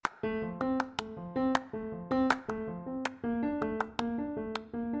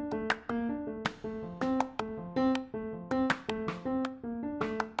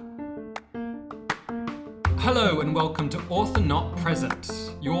Hello and welcome to Author Not Present,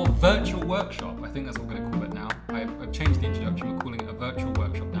 your virtual workshop. I think that's what we're going to call it now. I've changed the introduction. We're calling it a virtual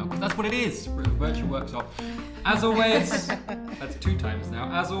workshop now because that's what it is. We're a virtual workshop. As always, that's 2 times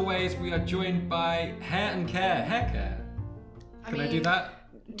now. As always, we are joined by Hair and Care. Hair Care. Can I do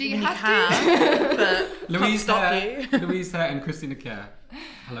that? Do you have to? But Louise stop Hair, you. Louise Hair and Christina Care.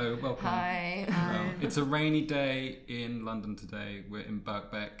 Hello, welcome. Hi. Hello. It's a rainy day in London today. We're in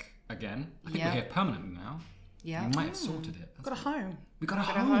Birkbeck again. I think we're here permanently now. Yeah. We might have sorted it. Got a home. We got a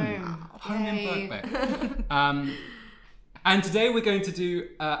Got a home. Home in Yay. Birkbeck. And today we're going to do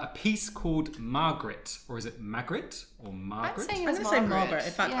a piece called Margaret, or is it Margaret or Margaret? I'm saying I'm it's going to say Margaret. Margaret.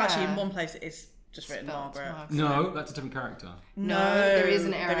 In fact, Yeah. actually, in one place it is just written Spelt Margaret. No, that's a different character. No, there is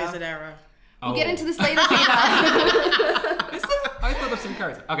an error. There is an error. We'll get into this later, Peter. I thought of some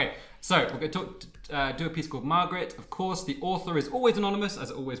character. Okay, so we're going to do a piece called Margaret. Of course, the author is always anonymous, as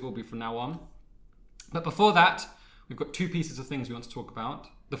it always will be from now on. But before that, we've got 2 pieces of things we want to talk about.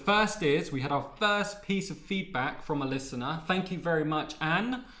 The first is we had our first piece of feedback from a listener. Thank you very much,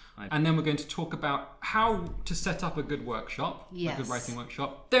 Anne. And then we're going to talk about how to set up a good workshop, a good writing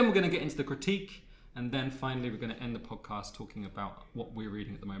workshop. Then we're going to get into the critique. And then finally, we're going to end the podcast talking about what we're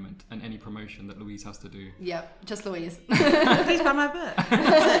reading at the moment and any promotion that Louise has to do. Yep, just Louise. Please buy my book.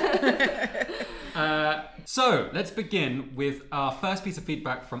 So let's begin with our first piece of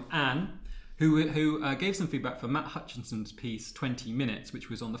feedback from Anne, who gave some feedback for Matt Hutchinson's piece 20 Minutes, which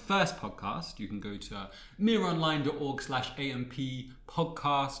was on the first podcast. You can go to mirroronline.org/AMP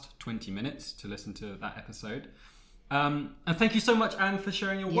podcast 20 minutes to listen to that episode. And thank you so much, Anne, for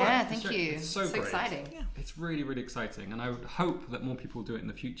sharing your work. Yeah, thank you. It's so It's great. exciting. Yeah. It's really, really exciting. And I would hope that more people do it in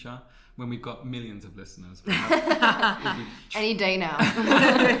the future when we've got millions of listeners. We'll be Any day now.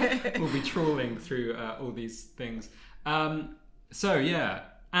 we'll be trawling through all these things. So yeah,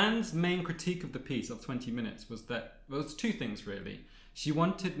 Anne's main critique of the piece of 20 Minutes was that, well, it was 2 things really. She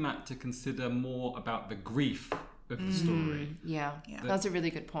wanted Matt to consider more about the grief of the story. Yeah, that's a really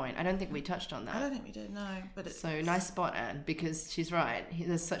good point. I don't think we touched on I that. don't think we did, no. But it's So nice spot, Anne, because she's right.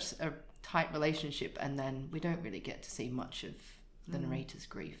 There's such a tight relationship, and then we don't really get to see much of the narrator's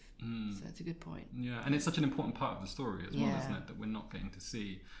grief. So it's a good point. Yeah, and it's such an important part of the story as well, Yeah. isn't it, that we're not getting to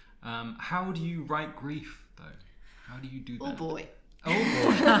see. How do you write grief, though? How do you do that? Oh boy. Oh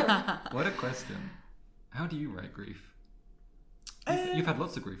boy. What a question. How do you write grief? You've had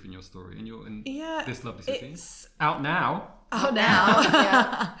lots of grief in your story, and you're in this lovely city. It's Out now. out now.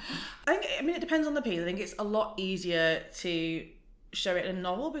 Yeah. I mean, it depends on the piece. I think it's a lot easier to show it in a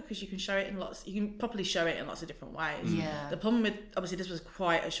novel because you can show it in you can properly show it in lots of different ways. Yeah. The problem with, obviously, this was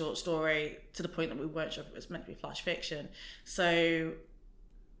quite a short story to the point that we weren't sure if it was meant to be flash fiction. So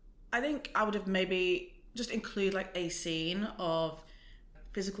I think I would have maybe just include like a scene of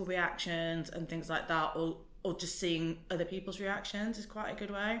physical reactions and things like that, or just seeing other people's reactions is quite a good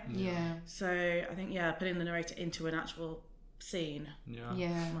way. Yeah. So I think, putting the narrator into an actual scene Yeah.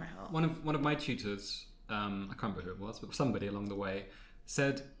 might help. One of my tutors, I can't remember who it was, but somebody along the way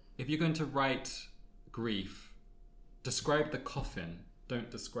said, if you're going to write grief, describe the coffin,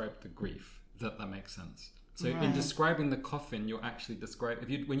 don't describe the grief. That makes sense. So in describing the coffin, you're actually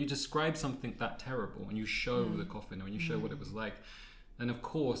when you describe something that terrible and you show the coffin or when you show what it was like, then of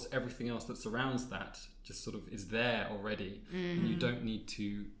course everything else that surrounds that just sort of is there already, and you don't need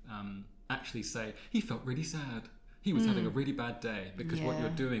to actually say he felt really sad, he was having a really bad day, because what you're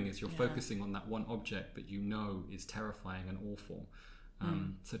doing is you're focusing on that one object that you know is terrifying and awful.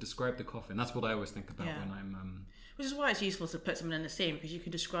 So describe the coffin. That's what I always think about when I'm Which is why it's useful to put someone in the scene, because you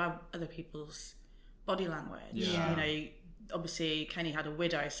can describe other people's body language. Yeah. You know, obviously Kenny had a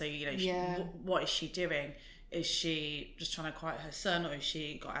widow, so what is she doing? Is she just trying to quiet her son, or is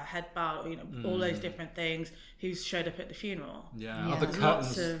she got her head bowed, or all those different things? Who's showed up at the funeral? Are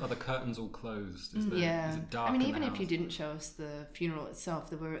the curtains all closed? Is it dark? I mean, in even the if you house? didn't show us the funeral itself,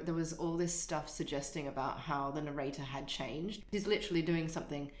 there was all this stuff suggesting about how the narrator had changed. He's literally doing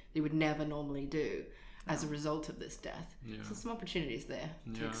something they would never normally do as a result of this death. So some opportunities there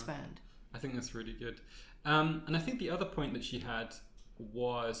to expand. I think that's really good. And I think the other point that she had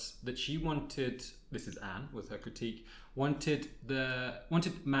was that she wanted, this is Anne with her critique, wanted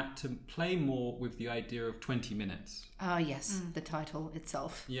Matt to play more with the idea of 20 minutes. Yes, the title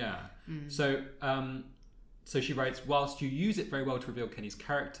itself. Yeah. So she writes, whilst you use it very well to reveal Kenny's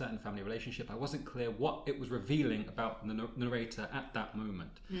character and family relationship, I wasn't clear what it was revealing about the narrator at that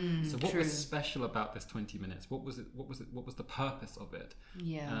moment. So what was special about this 20 minutes? What was the purpose of it?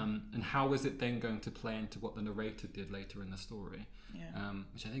 Yeah. And how is it then going to play into what the narrator did later in the story? Yeah.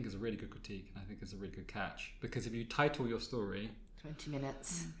 Which I think is a really good critique, and I think is a really good catch. Because if you title your story 20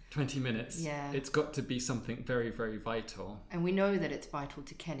 minutes. 20 minutes. Yeah. It's got to be something very, very vital. And we know that it's vital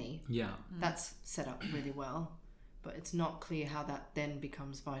to Kenny. Yeah. That's set up really well. But it's not clear how that then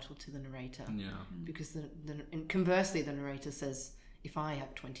becomes vital to the narrator. Yeah. Because and conversely, the narrator says, if I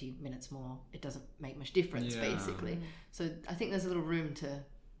have 20 minutes more, it doesn't make much difference, basically. So I think there's a little room to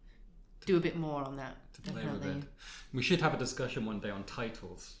do a bit more on that. To play with it. We should have a discussion one day on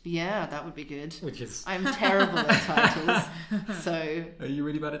titles. Yeah, that would be good. Which is... I'm terrible at titles. So... Are you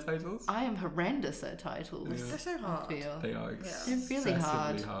really bad at titles? I am horrendous at titles. Yeah. They're so hard. I feel. They are They're really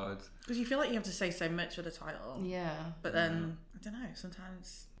hard. Because you feel like you have to say so much with a title. Yeah. But then, I don't know,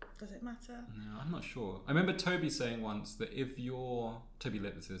 sometimes... Does it matter? No, I'm not sure. I remember Toby saying once that Toby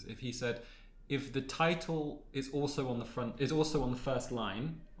Lit this is, if he said, if the title is also on the first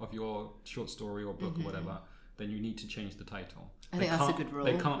line of your short story or book or whatever, then you need to change the title. I think that's a good rule.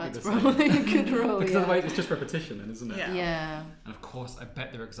 They can't that's be the same. probably a good rule. Because otherwise it's just repetition then, isn't it? Yeah. And of course, I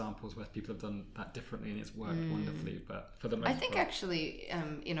bet there are examples where people have done that differently and it's worked wonderfully, but for the most part... I think actually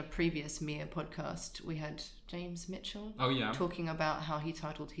in a previous Mia podcast, we had James Mitchell talking about how he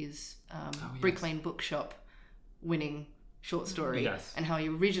titled his Brick Lane Bookshop winning short story and how he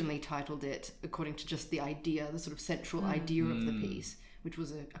originally titled it according to just the idea, the sort of central idea of the piece, which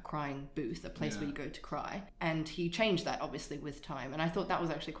was a crying booth, a place where you go to cry. And he changed that obviously with time. And I thought that was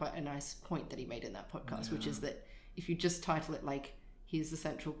actually quite a nice point that he made in that podcast, which is that if you just title it like, here's the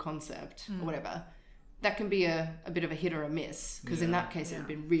central concept or whatever, that can be a bit of a hit or a miss, because in that case it would have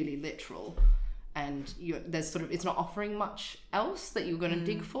been really literal. And there's sort of, it's not offering much else that you're going to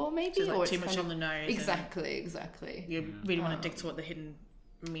dig for, maybe, so like or too it's much on the nose. Exactly. You really want to dig to what the hidden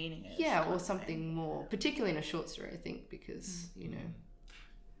meaning is. Yeah, or something more, particularly in a short story, I think, because you know.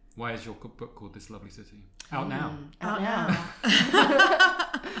 Why is your book called This Lovely City? Out now. Out now.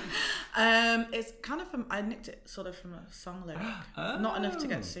 It's kind of I nicked it sort of from a song lyric. Not enough to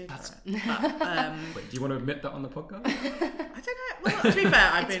get sued for it. But, wait, do you want to admit that on the podcast? I don't know. Well, to be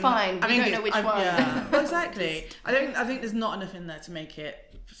fair, it's fine. We don't know which one. Yeah, well, exactly. I think there's not enough in there to make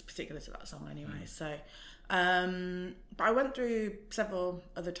it particular to that song anyway. So, but I went through several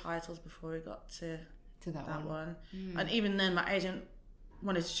other titles before we got to that one. And even then, my agent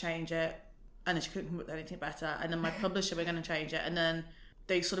wanted to change it, and then she couldn't come up with anything better. And then my publisher were going to change it, and then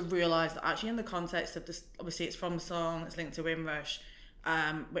they sort of realised that actually in the context of this, obviously it's from the song, it's linked to Windrush,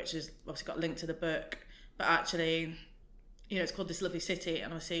 which is obviously got linked to the book, but actually, you know, it's called This Lovely City,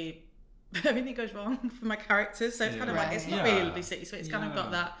 and obviously everything goes wrong for my characters, so it's kind of like, it's not really a lovely city, so it's kind of got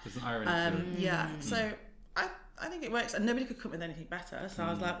that. There's an irony to it. So I think it works, and nobody could come up with anything better, so I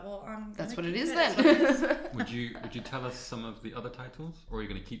was like, well, that's what it is then. Would you tell us some of the other titles, or are you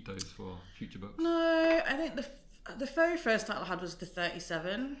going to keep those for future books? No, I think the very first title I had was The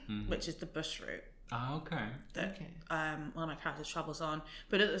 37, which is the bus route. Ah, okay. That one of my characters travels on,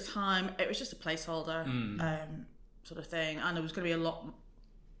 but at the time it was just a placeholder sort of thing, and there was going to be a lot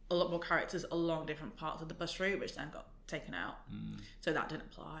more characters along different parts of the bus route, which then got taken out, so that didn't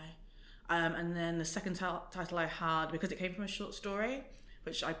apply. And then the second title I had, because it came from a short story,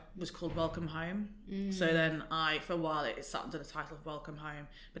 which was called Welcome Home. So then for a while it sat under the title of Welcome Home,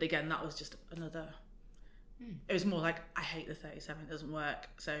 but again that was just another. It was more like, I hate the 37, it doesn't work,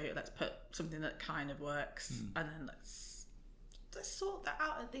 so let's put something that kind of works, and then let's sort that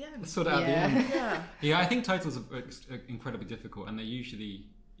out at the end. At the end. Yeah, I think titles are incredibly difficult, and they usually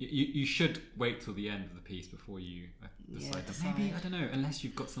you should wait till the end of the piece before you decide. Maybe, I don't know, unless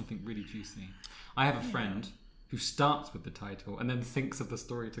you've got something really juicy. I have a friend who starts with the title and then thinks of the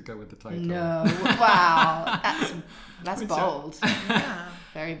story to go with the title. No, wow, that's bold.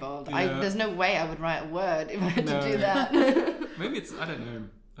 Very bold. Yeah. There's no way I would write a word if I had to do that. Maybe it's, I don't know.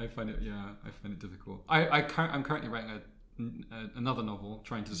 I find it difficult. I'm currently writing another novel,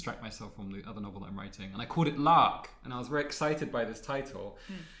 trying to distract myself from the other novel that I'm writing, and I called it Lark, and I was very excited by this title.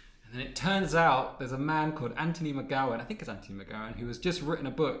 And then it turns out there's a man called Anthony McGowan, I think it's Anthony McGowan, who has just written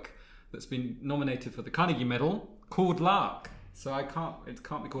a book that's been nominated for the Carnegie Medal called Lark. So it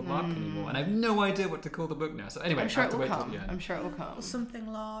can't be called Lark anymore, and I have no idea what to call the book now. So anyway, I'm sure I have to wait till come. the end. I'm sure it will come. Or something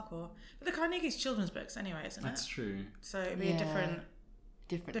Lark, but the Carnegie's children's books anyway, isn't it? That's true. So it'd be a different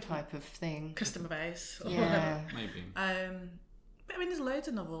type of thing. Customer base. Or whatever. Maybe. But I mean, there's loads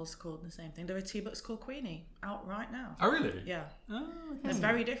of novels called the same thing. There are 2 books called Queenie out right now. Oh, really? Yeah. Oh, They're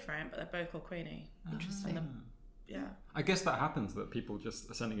very different, but they're both called Queenie. Interesting. Yeah. I guess that happens, that people just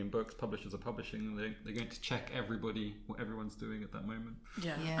are sending in books, publishers are publishing, and they're going to check what everyone's doing at that moment.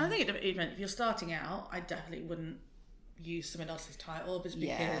 Yeah. I think even if you're starting out, I definitely wouldn't use someone else's title just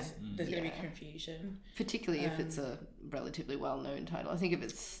because there's going to be confusion. Particularly if it's a relatively well-known title. I think if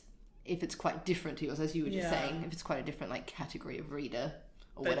it's if it's quite different to yours, as you were just saying, if it's quite a different like category of reader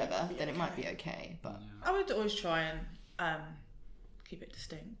or whatever, then it might be okay. But I would always try and keep it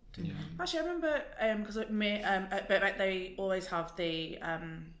distinct. Actually, I remember because at Birkbeck they always have the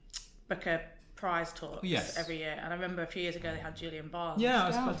Booker Prize talks every year, and I remember a few years ago they had Julian Barnes. Yeah, I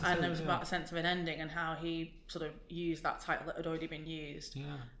was about to say, and it was about A Sense of an Ending and how he sort of used that title that had already been used,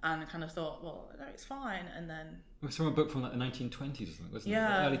 and kind of thought, well, no, it's fine, and then it was from a book from like the 1920s, wasn't it?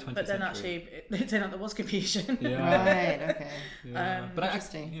 Yeah, early 20th but then century. actually it turned out there was confusion. Right, okay. Yeah. But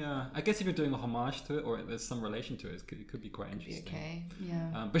interesting. I guess if you're doing a homage to it, or there's some relation to it, it could be quite interesting. Okay,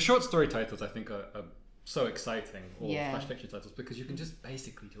 yeah. But short story titles, I think, are so exciting, or flash fiction titles, because you can just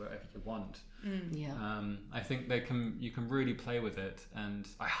basically do whatever you want. I think you can really play with it, and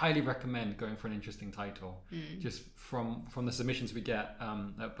I highly recommend going for an interesting title. Just from the submissions we get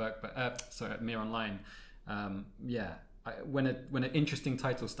at Mere Online, when an interesting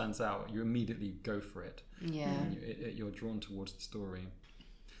title stands out, you immediately go for it. You're drawn towards the story.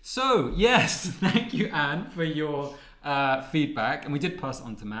 So yes, thank you, Anne, for your feedback, and we did pass it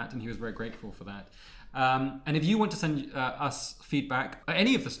on to Matt, and he was very grateful for that. And if you want to send us feedback on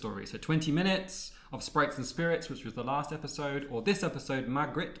any of the stories, so 20 minutes of Sprites and Spirits, which was the last episode, or this episode,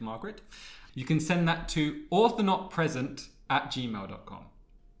 Margaret, you can send that to authornotpresent@gmail.com.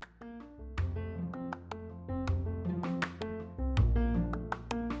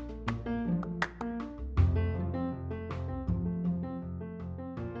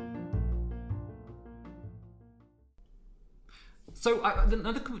 So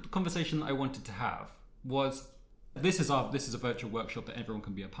another conversation I wanted to have was, this is a virtual workshop that everyone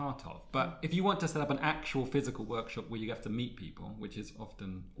can be a part of. But if you want to set up an actual physical workshop where you have to meet people, which is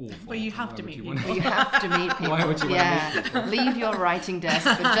often awful. But you have to meet people. You have to meet people. Why would you want to meet people? Leave your writing desk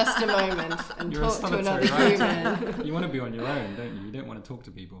for just a moment and talk to another human. You want to be on your own, don't you? You don't want to talk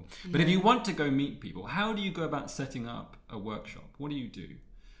to people. But if you want to go meet people, how do you go about setting up a workshop? What do you do?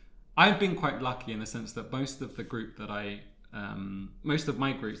 I've been quite lucky in the sense that most of the group that most of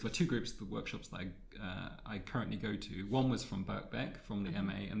my groups, there are two groups, the workshops that I currently go to. One was from Birkbeck, from the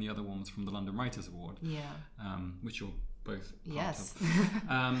MA, and the other one was from the London Writers Award, which you're both part of.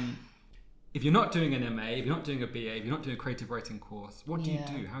 If you're not doing an MA, if you're not doing a BA, if you're not doing a creative writing course, what do you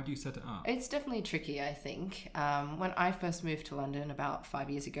do? How do you set it up? It's definitely tricky, I think. When I first moved to London about 5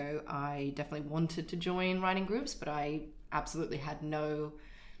 years ago, I definitely wanted to join writing groups, but I absolutely had no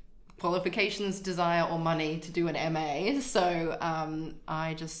qualifications, desire, or money to do an MA. So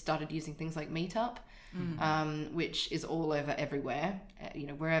I just started using things like Meetup, which is all over everywhere.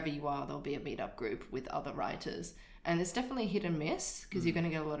 Wherever you are, there'll be a Meetup group with other writers. And it's definitely hit and miss, because you're going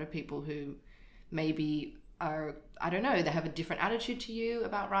to get a lot of people who maybe are, I don't know, they have a different attitude to you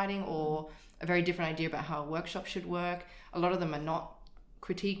about writing, or a very different idea about how a workshop should work. A lot of them are not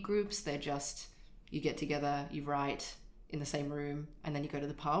critique groups. They're just, you get together, you write in the same room, and then you go to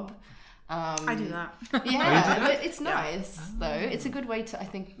the pub. I do that. But it's nice though. It's a good way to, I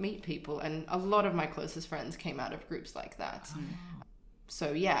think, meet people, and a lot of my closest friends came out of groups like that.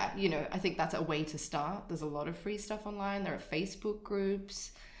 So I think that's a way to start. There's a lot of free stuff online. There are Facebook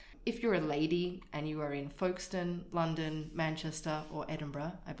groups. If you're a lady and you are in Folkestone, London, Manchester, or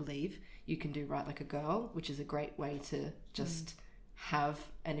Edinburgh, I believe, you can do Write Like a Girl, which is a great way to just have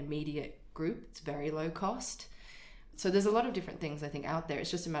an immediate group. It's very low cost. So there's a lot of different things, I think, out there. It's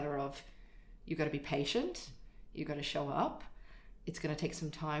just a matter of, you've got to be patient. You've got to show up. It's going to take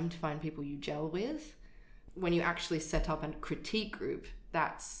some time to find people you gel with. When you actually set up a critique group,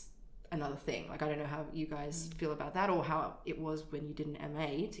 that's another thing. Like, I don't know how you guys feel about that, or how it was when you did an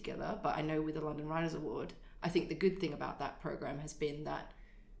MA together. But I know with the London Writers Award, I think the good thing about that program has been that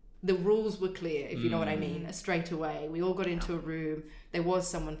the rules were clear, if you know what I mean. Straight away, we all got into a room. There was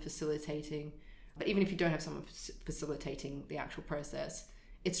someone facilitating. But even if you don't have someone facilitating the actual process,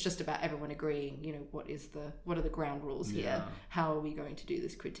 it's just about everyone agreeing, what are the ground rules here? How are we going to do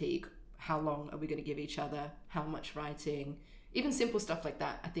this critique? How long are we going to give each other? How much writing? Even simple stuff like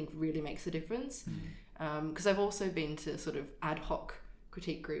that, I think, really makes a difference. Because I've also been to sort of ad hoc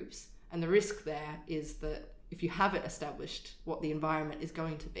critique groups, and the risk there is that if you haven't established what the environment is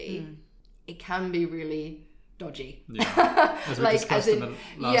going to be, it can be really dodgy. As we discussed in the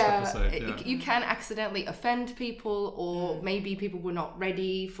last episode. You can accidentally offend people, or maybe people were not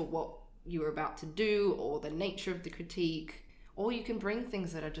ready for what you were about to do, or the nature of the critique, or you can bring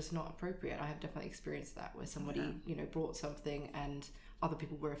things that are just not appropriate. I have definitely experienced that, where somebody brought something and other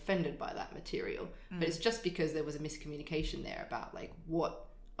people were offended by that material, but it's just because there was a miscommunication there about, like, what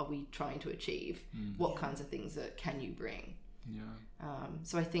are we trying to achieve, what kinds of things can you bring.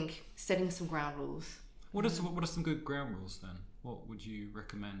 So I think setting some ground rules. What are some good ground rules then? What would you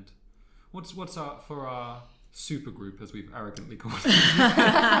recommend? What's our super group, as we've arrogantly called it?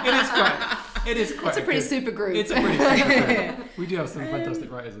 It is quite. It's a pretty super group. It's a pretty super group. We do have some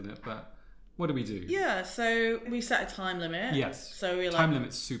fantastic writers in it, but what do we do? Yeah, so we set a time limit. Yes. So we time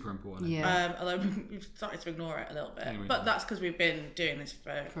limit's super important. Yeah. Although we've started to ignore it a little bit, Anyway, but that's because we've been doing this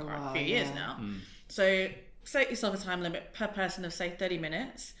for a quite while, a few years now. So set yourself a time limit per person of say 30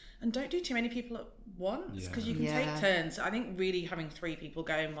 minutes, and don't do too many people at once because you can take turns. I think really having 3 people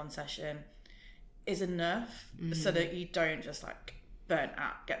go in one session is enough so that you don't just like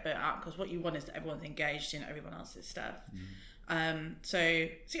get burnt out, because what you want is that everyone's engaged in everyone else's stuff. So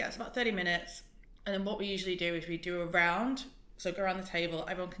yeah, it's about 30 minutes, and then what we usually do is we do a round. So go around the table,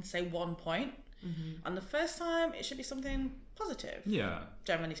 everyone can say 1 point, and the first time it should be something positive,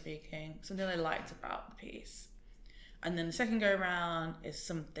 generally speaking, something they liked about the piece. And then the second go around is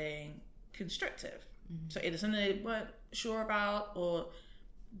something constructive, so either something they weren't sure about or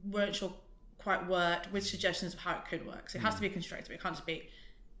weren't sure quite worked, with suggestions of how it could work. So it has to be constructive. It can't just be,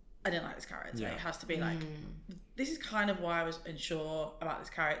 I didn't like this character. It has to be like, this is kind of why I was unsure about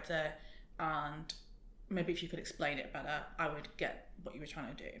this character, and maybe if you could explain it better, I would get what you were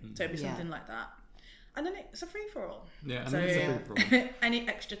trying to do. So it'd be something like that. And then it's a free-for-all. Yeah, and so, it's a free-for-all. Any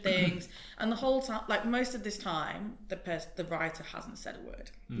extra things. And the whole time, like most of this time, the writer hasn't said a word.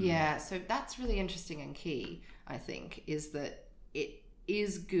 Yeah, so that's really interesting and key, I think, is that it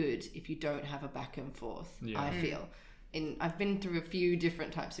is good if you don't have a back and forth, I feel. I've been through a few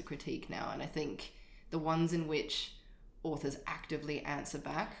different types of critique now, and I think the ones in which authors actively answer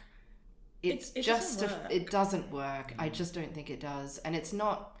back, it doesn't work. I just don't think it does. And it's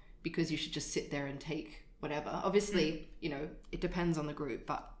not because you should just sit there and take whatever. Obviously, it depends on the group,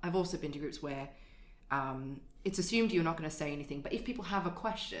 but I've also been to groups where it's assumed you're not going to say anything, but if people have a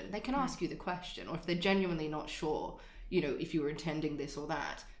question, they can ask you the question, or if they're genuinely not sure, if you were intending this or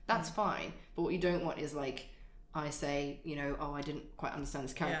that, that's fine. But what you don't want is like, I say, I didn't quite understand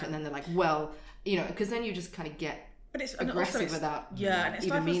this character, and then they're like, well, because then you just kind of get aggressive without and it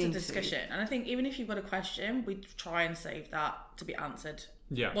even meaning the discussion. And I think even if you've got a question, we try and save that to be answered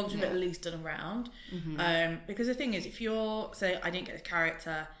once we've at least done a round. Because the thing is, if you're say I didn't get a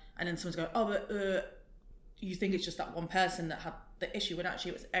character, and then someone's going, but you think it's just that one person that had the issue, when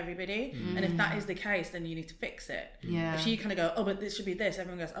actually it was everybody. And if that is the case, then you need to fix it. If you kind of go, but this should be this,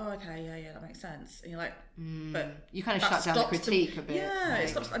 everyone goes, okay, yeah, that makes sense, and you're like, but you kind of shut down the critique a bit.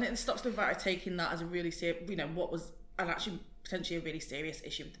 It stops the writer taking that as a really serious, what was actually potentially a really serious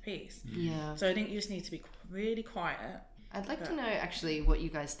issue with the piece. So I think you just need to be really quiet. I'd like to know actually what you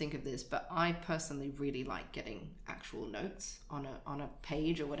guys think of this, but I personally really like getting actual notes on a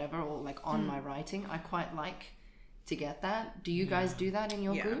page or whatever, or like on my writing. I quite like to get that. Do you guys do that in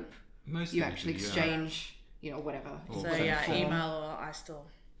your group? Most you actually exchange, whatever. So email, or I still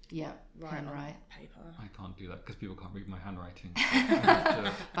write on paper. I can't do that because people can't read my handwriting.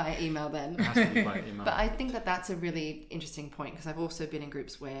 By email then. It has to be by email. But I think that's a really interesting point, because I've also been in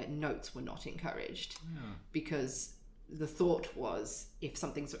groups where notes were not encouraged because the thought was, if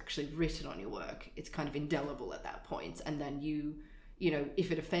something's actually written on your work, it's kind of indelible at that point, and then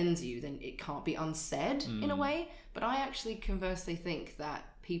if it offends you, then it can't be unsaid in a way. But I actually conversely think that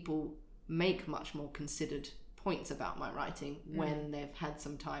people make much more considered points about my writing when they've had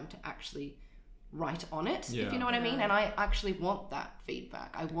some time to actually write on it, if you know what I mean. And I actually want that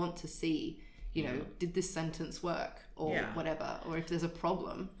feedback. I want to see, did this sentence work, or whatever, or if there's a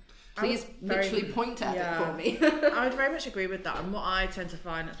problem, please literally point at it for me. I would very much agree with that. And what I tend to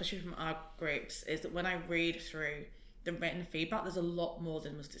find, especially from our groups, is that when I read through the written feedback, there's a lot more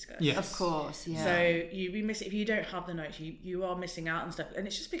than was discussed. Yes. Of course, So you miss it if you don't have the notes. You are missing out and stuff. And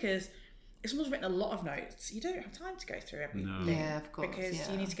it's just because if someone's written a lot of notes, you don't have time to go through everything. No. Yeah, of course. Because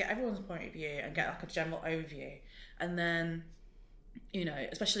you need to get everyone's point of view and get like a general overview. And then,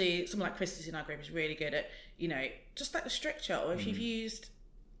 especially someone like Chris in our group is really good at, just like the structure, or if you've used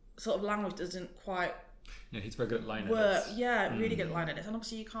sort of language that doesn't quite he's very good at line edits. Really good at line edits. And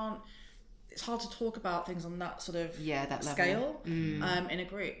obviously it's hard to talk about things on that sort of that scale in a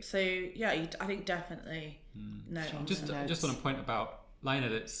group. So I think definitely just on a point about line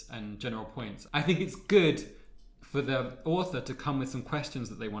edits and general points, I think it's good for the author to come with some questions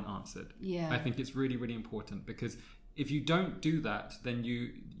that they want answered. I think it's really, really important, because if you don't do that, then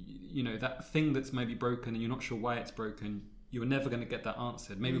you that thing that's maybe broken and you're not sure why it's broken, you're never going to get that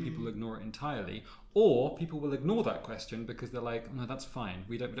answered. Maybe people will ignore it entirely, or people will ignore that question because they're like, no, that's fine.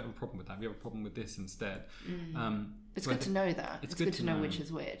 We don't have a problem with that. We have a problem with this instead. It's good to know that. It's good to know which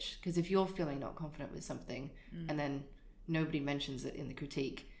is which. Because if you're feeling not confident with something and then nobody mentions it in the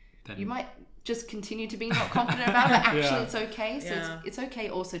critique, then you might just continue to be not confident about it. Actually, it's okay. So it's okay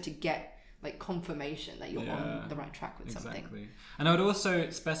also to get like confirmation that you're on the right track with something. Exactly. And I would also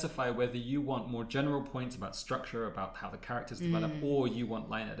specify whether you want more general points about structure, about how the characters develop, or you want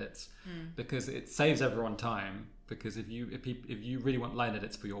line edits, because it saves everyone time. Because if you really want line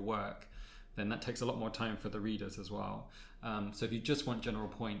edits for your work, then that takes a lot more time for the readers as well. So if you just want general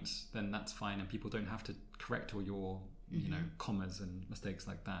points, then that's fine, and people don't have to correct all your commas and mistakes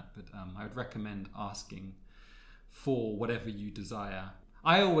like that. But I would recommend asking for whatever you desire.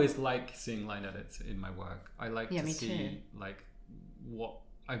 I always like seeing line edits in my work. I like to see like what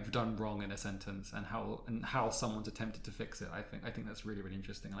I've done wrong in a sentence and how someone's attempted to fix it. I think that's really, really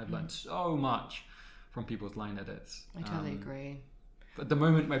interesting. And I've learned so much from people's line edits. I totally agree. But at the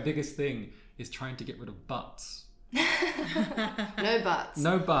moment, my biggest thing is trying to get rid of buts. No buts.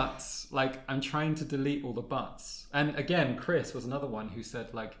 No buts. Like, I'm trying to delete all the buts. And again, Chris was another one who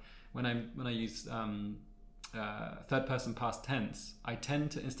said, like, when I use third person past tense, I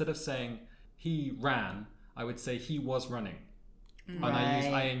tend to, instead of saying he ran, I would say he was running. And I use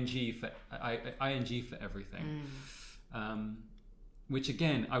ing for everything. Which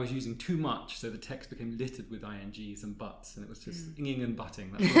again, I was using too much, so the text became littered with ings and buts, and it was just inging and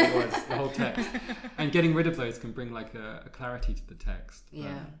butting. That's what it was, the whole text. And getting rid of those can bring like a clarity to the text.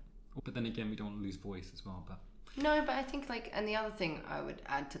 But then again, we don't want to lose voice as well. But no, but I think like, and the other thing I would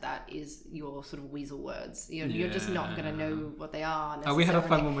add to that is your sort of weasel words. You're just not going to know what they are. Oh, we had a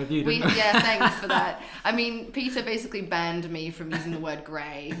fun one with you, didn't we? Yeah, thanks for that. I mean, Peter basically banned me from using the word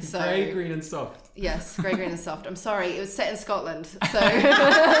grey. So grey, green and soft. Yes, grey, green and soft. I'm sorry, it was set in Scotland. So a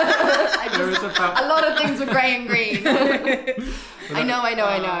lot of things were grey and green. I know.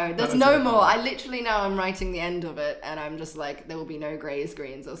 There's no more. I literally now I'm writing the end of it and I'm just like, there will be no greys,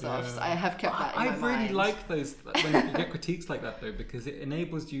 greens or softs. I have kept that in my mind. I really like those when you get critiques like that though, because it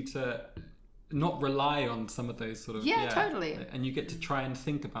enables you to not rely on some of those sort of totally, and you get to try and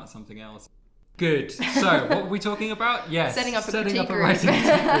think about something else. Good. So what were we talking about? Yes, setting up a writing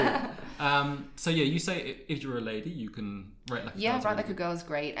group. So yeah, you say if you're a lady, you can write like a girl. Write like a girl is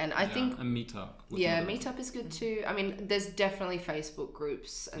great, and I think and Meetup. Meetup is good too. I mean, there's definitely Facebook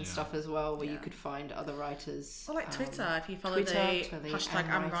groups and stuff as well where you could find other writers. Or like Twitter, if you follow the hashtag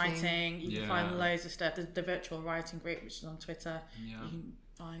 #AmWriting, you can find loads of stuff. There's the virtual writing group, which is on Twitter. You can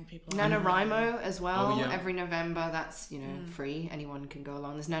find people. NaNoWriMo as well. Every November, that's free. Anyone can go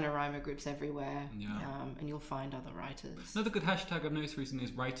along. There's NaNoWriMo groups everywhere, and you'll find other writers. Another good hashtag I've noticed recently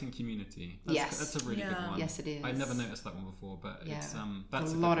is writing community. That's a really good one. Yes, it is. I never noticed that one before, but it's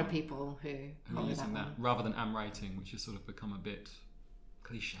that's a lot of people who are using that rather than AmWriting, which has sort of become a bit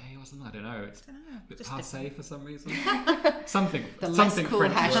cliche or something. I don't know. It's a bit passé for some reason. something less cool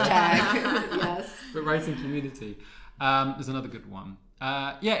French hashtag. Yes. But writing community. There's another good one.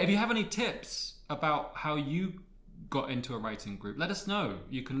 If you have any tips about how you got into a writing group, let us know.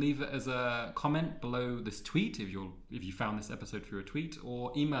 You can leave it as a comment below this tweet if you found this episode through a tweet,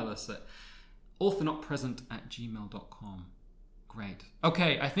 or email us at authornotpresent@gmail.com. Great.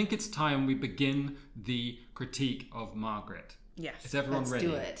 Okay, I think it's time we begin the critique of Margaret. Yes. Is everyone ready?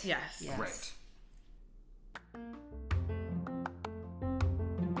 Let's do it. Yes. Great.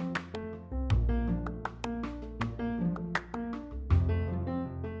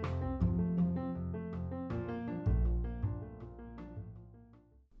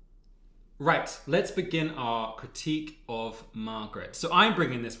 Right, let's begin our critique of Margaret. So I'm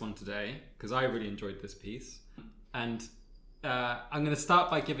bringing this one today because I really enjoyed this piece. And I'm going to start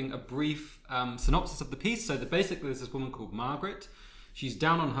by giving a brief synopsis of the piece. So basically there's this woman called Margaret. She's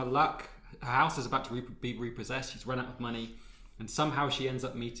down on her luck. Her house is about to be repossessed. She's run out of money. And somehow she ends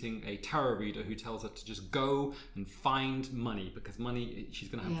up meeting a tarot reader who tells her to just go and find money, because money, she's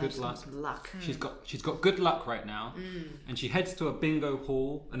going to have good luck. She's got good luck right now. And she heads to a bingo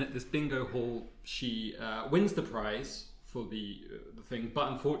hall, and at this bingo hall she wins the prize for the thing,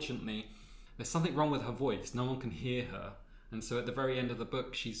 but unfortunately there's something wrong with her voice. No one can hear her, and so at the very end of the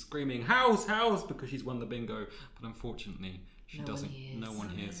book she's screaming house, house, because she's won the bingo, but unfortunately no one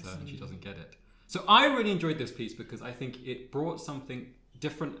hears her and she doesn't get it. So I really enjoyed this piece because I think it brought something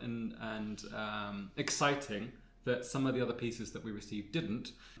different and exciting that some of the other pieces that we received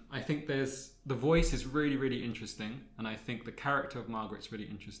didn't. I think the voice is really, really interesting, and I think the character of Margaret's really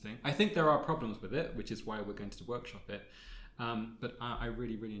interesting. I think there are problems with it, which is why we're going to workshop it, but I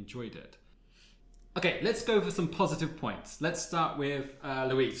really, really enjoyed it. Okay, let's go for some positive points. Let's start with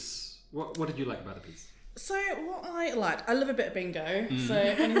Louise. What did you like about the piece? So what I liked, I love a bit of bingo. So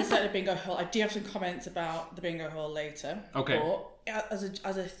when you said a bingo hall, I do have some comments about the bingo hall later. Okay. But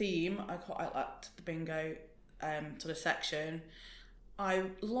as a theme, I quite liked the bingo sort of section. I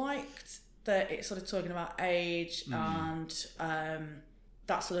liked that it's sort of talking about age and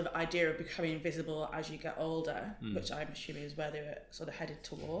that sort of idea of becoming invisible as you get older, which I'm assuming is where they were sort of headed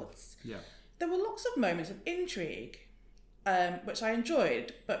towards. Yeah. There were lots of moments of intrigue, which I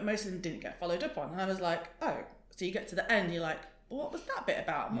enjoyed, but most of them didn't get followed up on. And I was like, oh, so you get to the end, you're like, well, what was that bit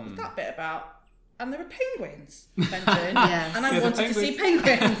about? And what was that bit about? And there were penguins mentioned, Yes. and I wanted to see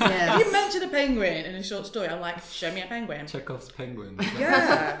penguins. Yes. If you mention a penguin in a short story, I'm like, show me a penguin. Chekhov's penguin.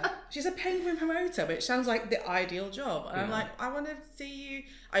 Yeah, she's a penguin promoter, which sounds like the ideal job. And I'm Yeah. like, I want to see you.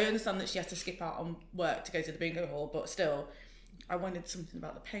 I understand that she has to skip out on work to go to the bingo hall, but still, I wanted something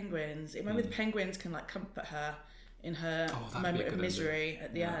about the penguins. Maybe the penguins can like comfort her in her that'd be a moment of good misery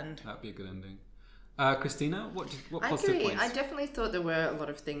at the end. That'd be a good ending. Christina, what I positive agree. points? I definitely thought there were a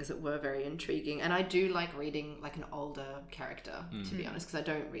lot of things that were very intriguing, and I do like reading like an older character, to be honest, because I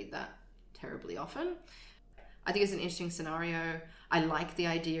don't read that terribly often. I think it's an interesting scenario. I like the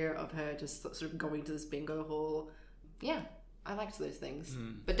idea of her just sort of going to this bingo hall. Yeah, I liked those things,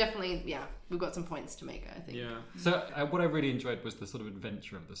 but definitely, yeah, we've got some points to make, I think. Yeah. So what I really enjoyed was the sort of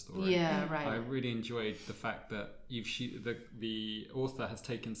adventure of the story. Yeah, right. I really enjoyed the fact that the author has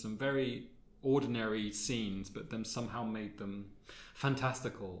taken some very ordinary scenes, but then somehow made them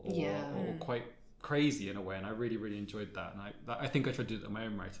fantastical or quite crazy in a way. And I really, really enjoyed that. And I think I tried to do that in my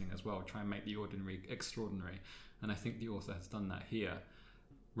own writing as well, try and make the ordinary extraordinary. And I think the author has done that here.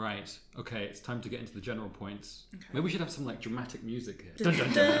 Right. Okay, it's time to get into the general points. Okay. Maybe we should have some like dramatic music here. Dun,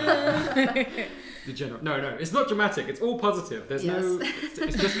 dun, dun. The general. No, it's not dramatic. It's all positive. There's no.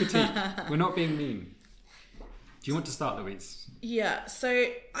 It's just critique. We're not being mean. Do you want to start, Louise? Yeah. So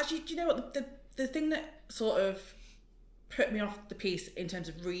actually, do you know what the thing that sort of put me off the piece in terms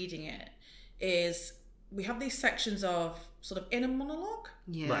of reading it is we have these sections of sort of inner monologue.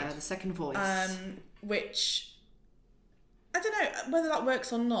 Yeah, right. The second voice. Which I don't know whether that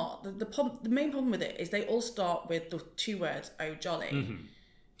works or not. The main problem with it is they all start with the two words, "Oh jolly,"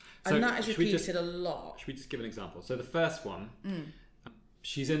 and that is repeated a lot. Should we just give an example? So the first one,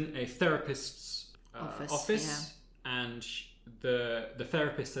 she's in a therapist's office and the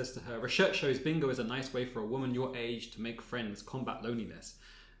therapist says to her, research shows bingo is a nice way for a woman your age to make friends, combat loneliness.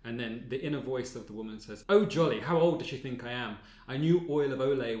 And then the inner voice of the woman says, oh jolly, how old does she think I am? I knew Oil of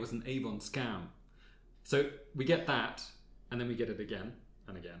Olay was an Avon scam. So we get that, and then we get it again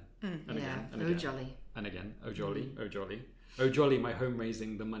and again and again and again. Oh jolly. And again, oh jolly, oh jolly. Oh jolly, my home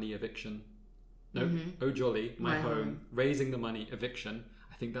raising the money eviction. No, oh jolly, my home raising the money eviction.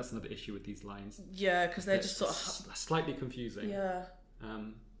 I think that's another issue with these lines. Yeah, because they're just sort of slightly confusing.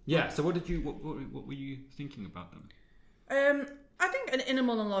 Yeah. So what were you thinking about them? I think an inner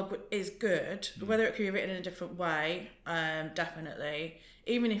monologue is good, whether it could be written in a different way. Definitely,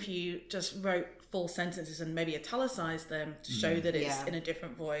 even if you just wrote full sentences and maybe italicized them to show that it's in a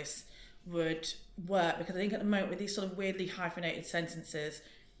different voice, would work. Because I think at the moment with these sort of weirdly hyphenated sentences,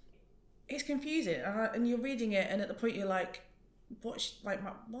 it's confusing, and you're reading it, and at the point you're like, what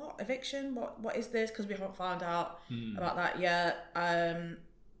eviction? What is this? Because we haven't found out about that yet.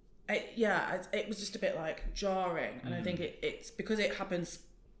 It was just a bit like jarring, and I think it's because it happens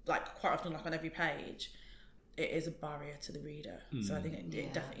like quite often, like on every page. It is a barrier to the reader, so I think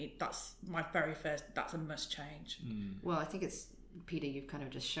it definitely that's my very first. That's a must change. Well, I think it's Peter. You've kind of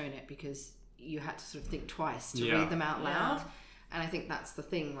just shown it because you had to sort of think twice to read them out loud. And I think that's the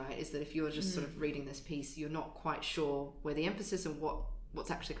thing, right, is that if you're just sort of reading this piece, you're not quite sure where the emphasis and what's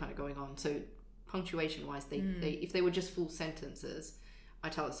actually kind of going on. So punctuation-wise, they if they were just full sentences,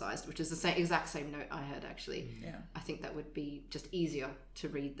 italicized, which is the exact same note I had actually, I think that would be just easier to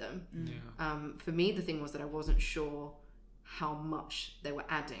read them. For me, the thing was that I wasn't sure how much they were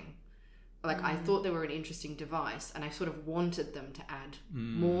adding. Like, I thought they were an interesting device, and I sort of wanted them to add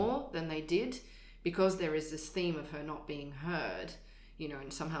more than they did. Because there is this theme of her not being heard,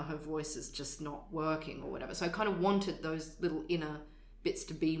 and somehow her voice is just not working or whatever. So I kind of wanted those little inner bits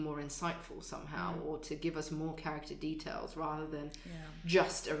to be more insightful somehow, or to give us more character details rather than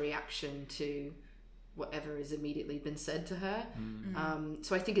just a reaction to whatever has immediately been said to her.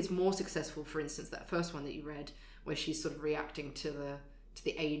 So I think it's more successful, for instance, that first one that you read, where she's sort of reacting to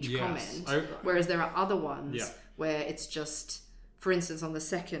the age comment, whereas there are other ones where it's just, for instance, on the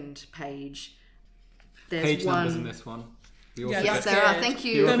second page, there's page one numbers in this one. Yes, there are. Thank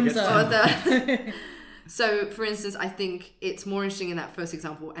you. So, for instance, I think it's more interesting in that first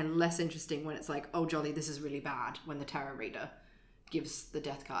example and less interesting when it's like, oh, jolly, this is really bad, when the tarot reader gives the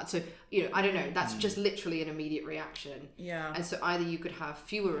death card. So, I don't know. That's just literally an immediate reaction. Yeah. And so either you could have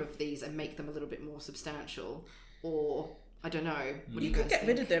fewer of these and make them a little bit more substantial, or I don't know. What you could get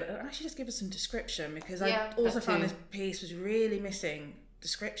rid of them and actually just give us some description, because I also found this piece was really missing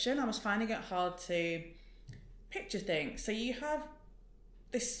description. I was finding it hard to picture things. So you have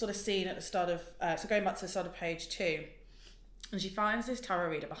this sort of scene at the start of, so going back to the start of page 2, and she finds this tarot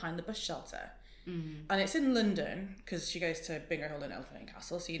reader behind the bus shelter. And it's in London, because she goes to Bingo Hall and Elephant and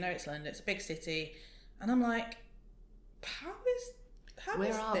Castle, so you know it's London, it's a big city. And I'm like, where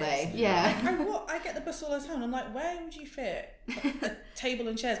is are this? they? Yeah. I get the bus all the time. I'm like, where would you fit a table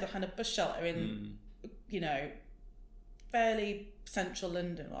and chairs behind a bus shelter in, you know, fairly central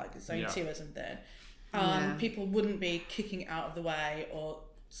London, like zone 2 or something? People wouldn't be kicking out of the way or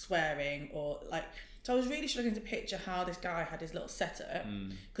swearing or like. So I was really struggling to picture how this guy had his little setup,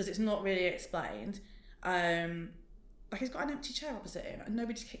 because it's not really explained. Like, he's got an empty chair opposite him and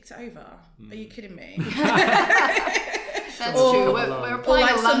nobody's kicked it over. Are you kidding me? That's true. We're applying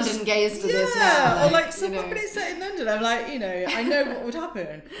like a London gaze to this now. Yeah, or like some property set in London. I'm like, you know, I know what would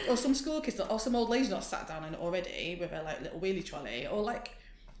happen. Or some school kids, or some old lady not sat down in it already with her like little wheelie trolley. Or like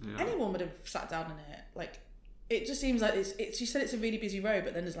anyone would have sat down in it. Like, it just seems like it's. She said it's a really busy road,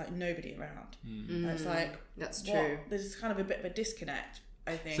 but then there's like nobody around. And it's like, that's true. There's kind of a bit of a disconnect,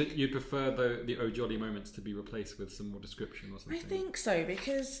 I think. So you prefer the oh jolly moments to be replaced with some more description or something? I think so,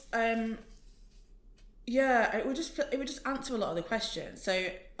 because it would just answer a lot of the questions. So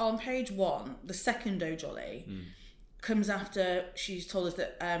on page 1, the second oh jolly comes after she's told us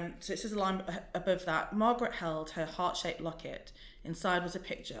that. So it says a line above that: Margaret held her heart-shaped locket. Inside was a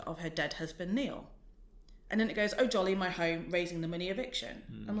picture of her dead husband Neil. And then it goes, oh jolly, my home, raising the money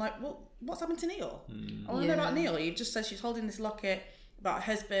eviction. I'm like, well, what's happened to Neil? I want to know about Neil. You've just said she's holding this locket about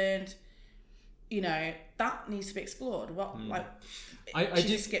her husband. You know, that needs to be explored. What, like, she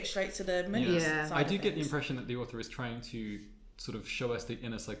just skipped straight to the money side I do of get the things. impression that the author is trying to sort of show us the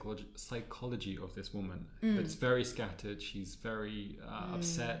inner psychology of this woman. That it's very scattered. She's very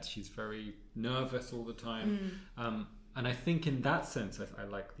upset. She's very nervous all the time. And I think in that sense, I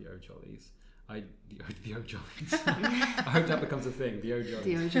like the O'Jollies. The O'Jollies. I hope that becomes a thing. The O'Jollies.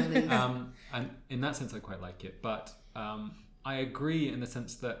 The O'Jollies. And in that sense, I quite like it. But I agree in the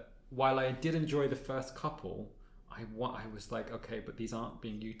sense that while I did enjoy the first couple, I was like, okay, but these aren't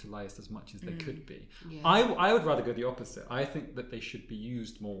being utilised as much as they could be. Yeah. I would rather go the opposite. I think that they should be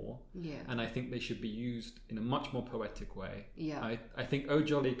used more. Yeah. And I think they should be used in a much more poetic way. Yeah. I think Oh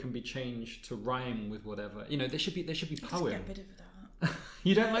Jolly can be changed to rhyme with whatever. You know, there should be poem. Just get rid of that.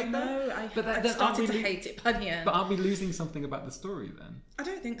 You don't like that? No, I started to hate it by the end. But aren't we losing something about the story then? I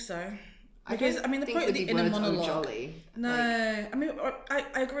don't think so. Because I mean, the point of the inner monologue. No, I mean, I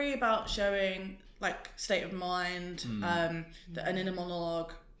agree about showing like state of mind. That an inner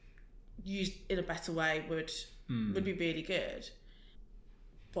monologue used in a better way would be really good.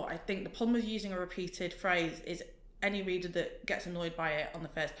 But I think the problem with using a repeated phrase is any reader that gets annoyed by it on the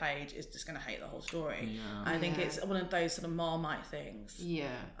first page is just going to hate the whole story. I think it's one of those sort of Marmite things.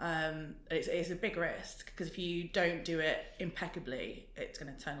 It's a big risk, because if you don't do it impeccably, it's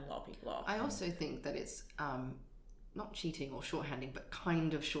going to turn a lot of people off. I also think that it's not cheating or shorthanding, but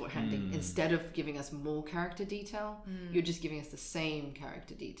kind of shorthanding. Instead of giving us more character detail, you're just giving us the same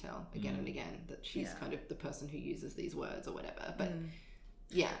character detail again and again, that she's kind of the person who uses these words or whatever. But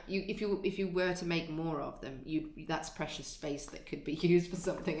if you were to make more of them, that's precious space that could be used for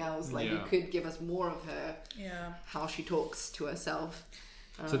something else. Like you could give us more of her, how she talks to herself.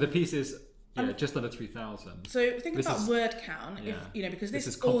 So the piece is just under 3,000. So think about word count. If you know, because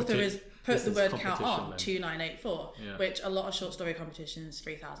this author has put the word count on 2984, which a lot of short story competitions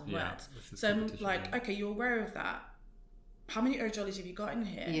 3,000 words. So I'm like, okay, you're aware of that. How many O'Jollies have you got in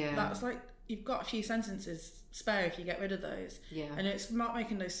here? That's like, you've got a few sentences spare if you get rid of those. And it's not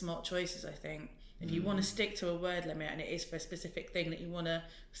making those smart choices, I think. If you want to stick to a word limit and it is for a specific thing that you want to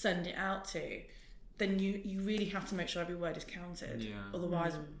send it out to, then you really have to make sure every word is counted.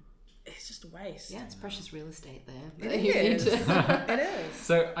 Otherwise, it's just a waste. It's precious real estate there. It is. It is.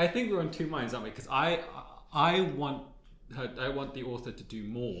 So I think we're on two minds, aren't we? Because I want the author to do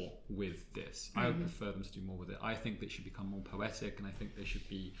more with this. I would prefer them to do more with it. I think they should become more poetic, and I think there should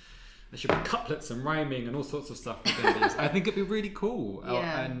be couplets and rhyming and all sorts of stuff within these. I think it'd be really cool.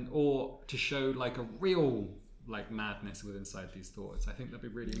 Or to show like a real like madness within inside these thoughts. I think that'd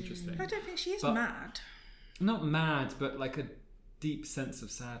be really interesting. I don't think she is mad. Not mad, but like a deep sense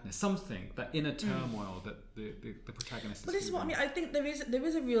of sadness, something, that inner turmoil that the protagonist is. But this is what I mean. I think there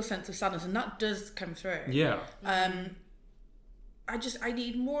is a real sense of sadness, and that does come through. I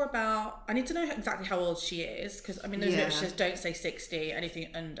need more about. I need to know exactly how old she is, because I mean, those literature don't say 60, anything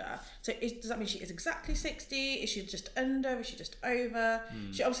under. So does that mean she is exactly 60? Is she just under? Is she just over?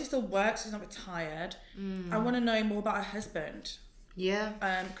 She obviously still works. She's not retired. I want to know more about her husband.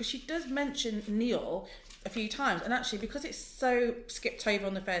 Because she does mention Neil a few times, and actually because it's so skipped over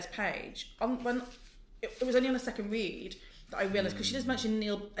on the first page, when it was only on the second read, that I realised, because she just mentioned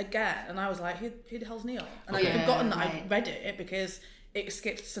Neil again, and I was like, who the hell's Neil? And Okay. I'd forgotten that Right. I'd read it because it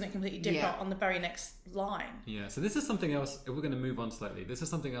skipped something completely different on the very next line. Yeah, so this is something else. If we're going to move on slightly, this is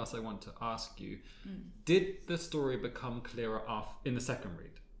something else I want to ask you. Did the story become clearer in the second read?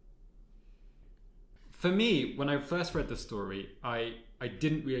 For me, when I first read the story, I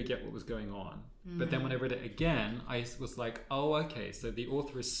didn't really get what was going on. But then when I read it again, I was like, oh, okay, so the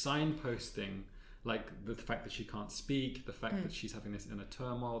author is signposting like the fact that she can't speak, the fact that she's having this inner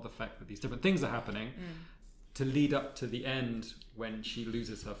turmoil, the fact that these different things are happening to lead up to the end when she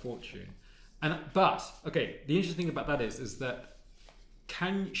loses her fortune. But okay, the interesting thing about that is that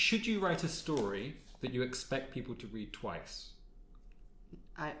should you write a story that you expect people to read twice?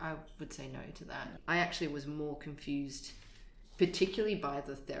 I would say no to that. I actually was more confused, particularly by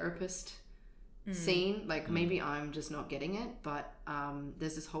the therapist scene. Like maybe I'm just not getting it, but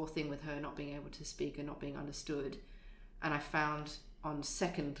there's this whole thing with her not being able to speak and not being understood. And I found on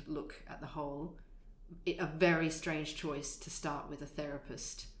second look at the whole, a very strange choice to start with a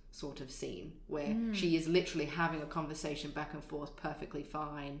therapist sort of scene where she is literally having a conversation back and forth perfectly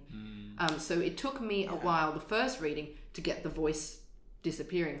fine. So it took me a while, the first reading, to get the voice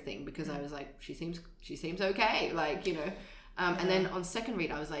disappearing thing, because I was like, she seems okay, like, you know. And then on second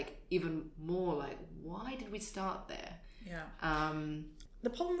read I was like even more like, why did we start there? The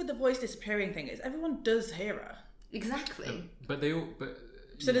problem with the voice disappearing thing is everyone does hear her. Exactly.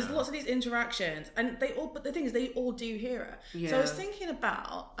 So there's lots of these interactions, and but the thing is, they all do hear her. Yeah. So I was thinking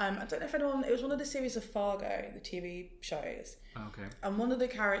about, I don't know if anyone, it was one of the series of Fargo, the TV shows. Okay. And one of the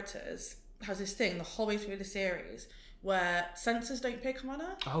characters has this thing the whole way through the series where sensors don't pick on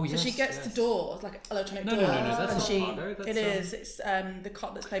her. Oh, yes. So she gets to doors, like electronic doors. No, that's not and Fargo. That's, it is. It's the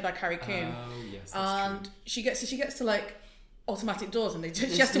cop that's played by Carrie Coon. Oh, yes, that's and true. she gets to like automatic doors, and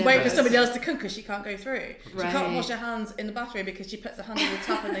she has to never wait for is. somebody else to come because she can't go through. She Right. can't wash her hands in the bathroom because she puts her hand on the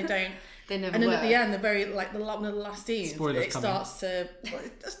tap and they don't. They never And then work. at the end, the very like one of the last scenes, Spoilers it coming. starts to.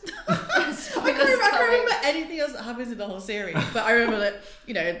 I can't remember anything else that happens in the whole series, but I remember that,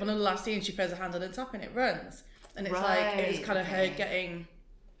 you know, one of the last scenes she puts her hand on the tap and it runs, and it's like it was kind of her getting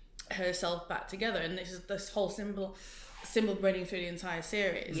herself back together, and this whole symbol running through the entire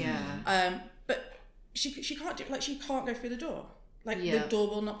series. But she can't do, like, she can't go through the door. Like the door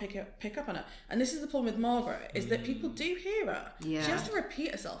will not pick up on her, and this is the problem with Margaret, is that people do hear her. She has to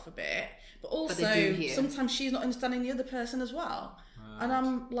repeat herself a bit, but also sometimes she's not understanding the other person as well. And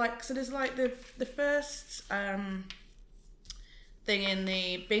I'm like, so there's like the first thing in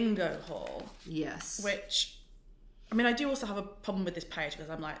the bingo hall. Yes. Which, I mean, I do also have a problem with this page because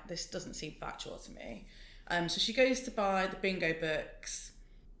I'm like, this doesn't seem factual to me. So she goes to buy the bingo books.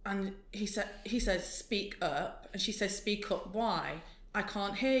 And he says, speak up. And she says, speak up, why? I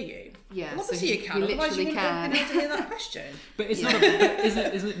can't hear you. Yeah, Well, so obviously you can, otherwise you wouldn't have been able to hear that question. But it's not.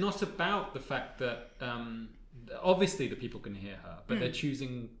 Isn't it not about the fact that obviously the people can hear her, but they're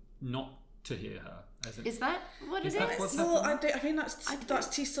choosing not to hear her? Is that what Is it that is? what's Well, happening? I think that's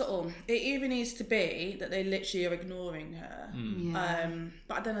too subtle. It either needs to be that they literally are ignoring her.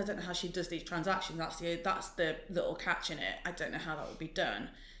 But then I don't know how she does these transactions. That's the little catch in it. I don't know how that would be done.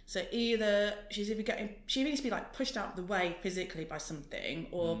 So either she needs to be like pushed out of the way physically by something,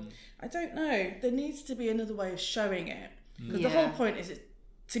 or I don't know. There needs to be another way of showing it, because the whole point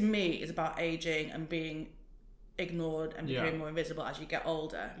to me is about aging and being ignored and becoming more invisible as you get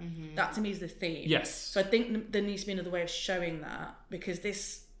older. That to me is the theme. Yes. So I think there needs to be another way of showing that, because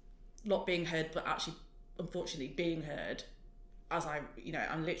this not being heard, but actually unfortunately being heard, as I'm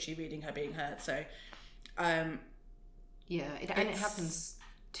literally reading her being heard. So and it happens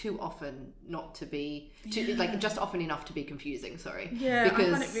too often not to be like just often enough to be confusing. Sorry. Yeah, because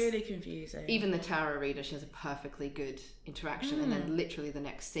I find it really confusing. Even the tarot reader, she has a perfectly good interaction, and then literally the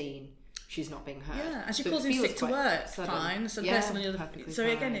next scene, she's not being heard. Yeah, and she So calls it him feels sick to quite work. sudden. Fine. So the Yeah, person on the other. perfectly So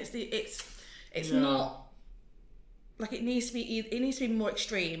again, fine. it's not like it needs to be more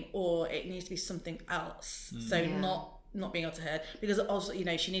extreme, or it needs to be something else. So not being able to hear, because also she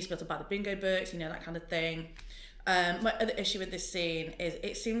needs to be able to buy the bingo books, that kind of thing. My other issue with this scene is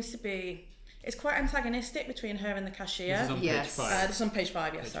it seems to be it's quite antagonistic between her and the cashier. This is on page 5. This is on page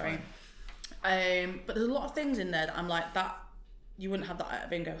 5. Yes, sorry. But there's a lot of things in there that I'm like, that you wouldn't have that at a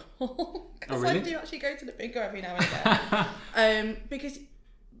bingo hall. Because really? I do actually go to the bingo every now and again. Because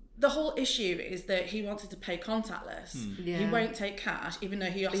the whole issue is that he wanted to pay contactless. He won't take cash, even though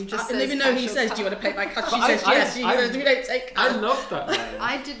he says, "Do you want to pay by cash?" She says yes. She says, "We don't take cash." I love that line.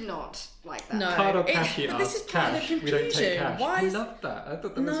 I did not like that. No. Card or It's- cash? He but this asked. is part of the Cash. We don't take confusion. cash. Why I is- love that. I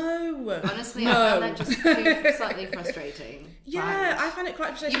thought that was. No. Honestly, No. I found that just too slightly frustrating. Yeah, I find it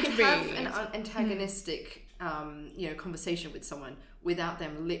quite You frustrating can to have read. an antagonistic, conversation with someone without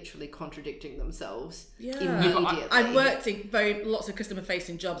them literally contradicting themselves Yeah. immediately. I've worked in lots of customer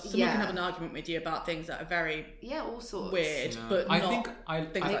facing jobs. Someone Yeah. can have an argument with you about things that are very all sorts. weird, Yeah. but I not think I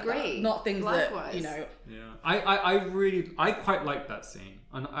things I like agree. that. Not things Likewise. that, Yeah, I quite liked that scene,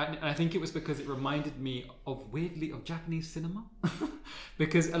 and I think it was because it reminded me of Japanese cinema,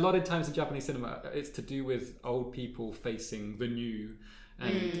 because a lot of times in Japanese cinema it's to do with old people facing the new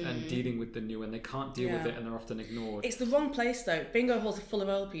and dealing with the new, and they can't deal with Yeah. it, and they're often ignored. It's the wrong place though. Bingo halls are full of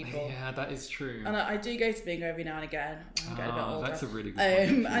old people. Yeah, that is true. And I do go to bingo every now and again. I'm getting a bit older. That's a really good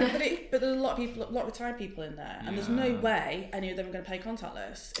point. But there's a lot of retired people in there, and there's no Yeah. way any of them are going to pay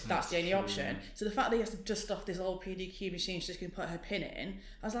contactless if that's the only option. So the fact that he has to dust off this old PDQ machine, she's just going to put her pin in,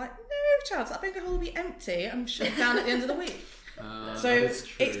 I was like, no chance. That bingo hall will be empty and shut down at the end of the week. So that is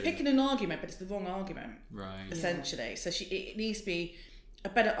true. it's picking an argument, but it's the wrong argument, Right. essentially. So it needs to be a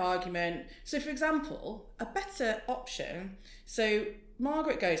better argument. So, for example, a better option. So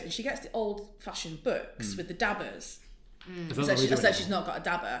Margaret goes and she gets the old-fashioned books with the dabbers. Is that So what we do she's anymore? not got a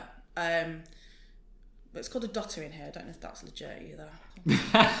dabber. But it's called a dotter in here. I don't know if that's legit either.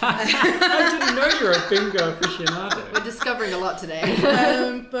 I didn't know you're a bingo aficionado. We're discovering a lot today.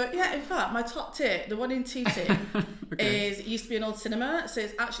 But yeah, in fact, my top tip, the one in Tooting, is it used to be an old cinema, so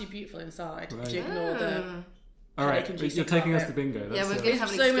it's actually beautiful inside. Right. If you ignore the All right, headache-inducing you're taking us to carpet. bingo. Yeah, That's, we're going to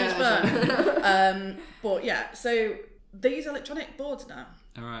have an So much excursion. fun. But yeah, so they use electronic boards now.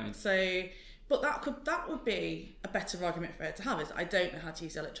 all right. So, but that would be a better argument for her to have. Is I don't know how to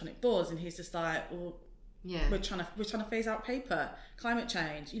use electronic boards, and he's just like, well, Yeah. we're trying to phase out paper, climate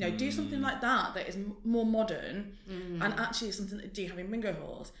change. Do something like that is more modern, and actually is something that do have in bingo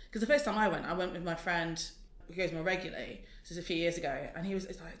halls. Because the first time I went with my friend who goes more regularly. This was a few years ago, and it's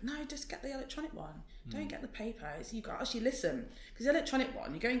like, no, just get the electronic one. Don't get the paper. You got to actually listen, because the electronic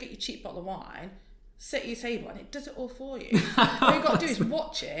one, you go and get your cheap bottle of wine, sit at your table, and it does it all for you. All you've got to do is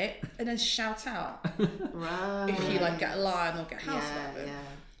watch it and then shout out Right. if you get a line or get house Yeah.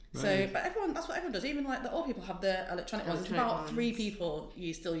 So, but that's what everyone does. Even the old people have the electronic ones. It's Electronic about 3 ones. people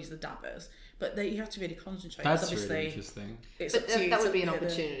still use the dabbers, but you have to really concentrate. That's obviously, really interesting. it's But up to you. that It's would be an up to the-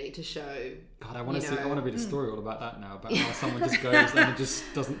 opportunity to show. God, I want to You see. I know. want to read a story all about that now. About how someone just goes and it just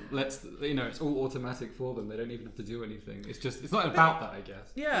doesn't it's all automatic for them. They don't even have to do anything. It's not about that, I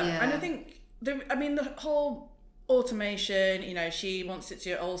guess. Yeah, Yeah. and I think the whole automation. She wants it to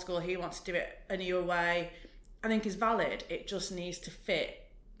do it old school. He wants to do it a newer way. I think is valid. It just needs to fit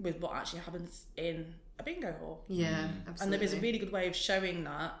with what actually happens in a bingo hall. Yeah, And absolutely. there is a really good way of showing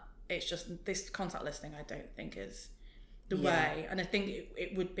that. It's just this contactless thing I don't think is the Yeah. way. And I think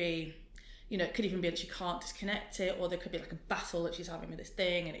it would be, it could even be that she can't disconnect it, or there could be like a battle that she's having with this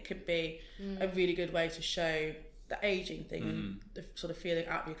thing, and it could be a really good way to show the aging thing and the sort of feeling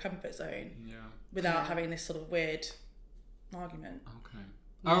out of your comfort zone Yeah. without having this sort of weird argument. Okay.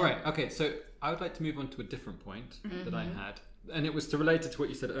 All right. Okay. So I would like to move on to a different point that I had, and it was related to what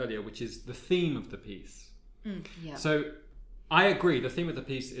you said earlier, which is the theme of the piece. Yeah. So I agree. The theme of the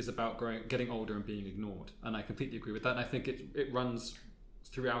piece is about getting older and being ignored, and I completely agree with that. And I think it runs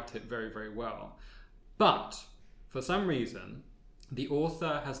throughout it very, very well. But for some reason, the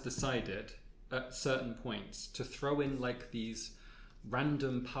author has decided at certain points to throw in these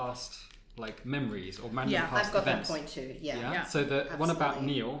random past memories or random past I've got events. that point too. Yeah. Yeah. So the one about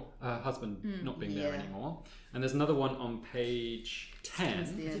Absolutely. Neil, her husband, not being there yeah. anymore, and there's another one on page 10.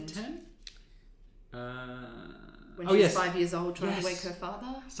 Towards the Is it end. 10? When Oh, she's yes. 5 years old trying Yes. to wake her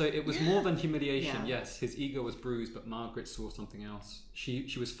father. So it was more than humiliation. Yeah. Yes, his ego was bruised, but Margaret saw something else. She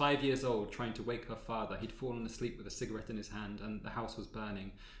was 5 years old, trying to wake her father. He'd fallen asleep with a cigarette in his hand, and the house was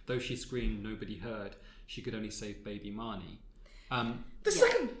burning. Though she screamed, nobody heard. She could only save baby Marnie. There's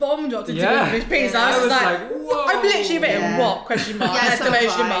like a bomb dropped into Yeah. this piece. Yeah. I was like, whoa. I'm literally written Yeah. what? Question mark, Yeah, so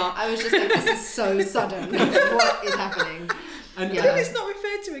exclamation I. mark. I was just like, this is so sudden. What is happening? And Yeah. And it's not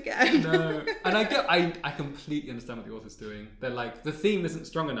referred to again. No, and I completely understand what the author's doing. They're like, the theme isn't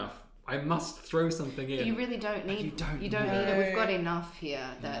strong enough. I must throw something in. You really don't need. You don't need need it. We've got enough here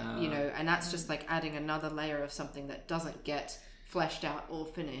that Yeah. and that's just adding another layer of something that doesn't get fleshed out or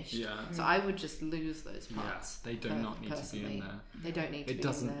finished. Yeah. So I would just lose those parts. they do not need to be in personally. there. They don't need to It be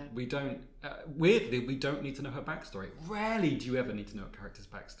doesn't. in there. We don't. Weirdly, we don't need to know her backstory. Rarely do you ever need to know a character's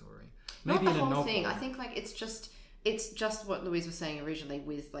backstory. Maybe Not in the a whole novel. thing. I think it's just what Louise was saying originally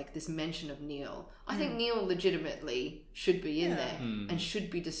with this mention of Neil. I think Neil legitimately should be in there and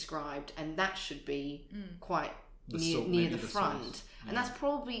should be described, and that should be quite near the front. And that's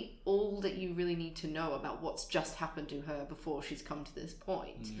probably all that you really need to know about what's just happened to her before she's come to this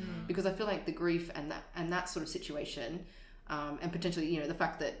point. Because I feel like the grief and that sort of situation, and potentially, you know, the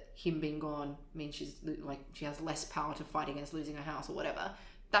fact that him being gone means she has less power to fight against losing her house or whatever.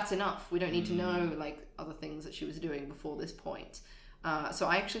 That's enough. We don't need to know like other things that she was doing before this point. So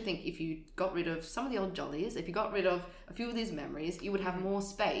I actually think if you got rid of some of the old jollies, if you got rid of a few of these memories, you would have more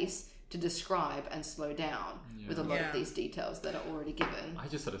space to describe and slow down with a lot of these details that are already given. I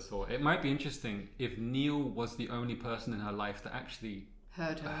just sort of thought it might be interesting if Neil was the only person in her life that actually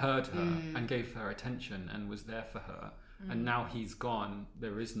heard her and gave her attention and was there for her, and now he's gone,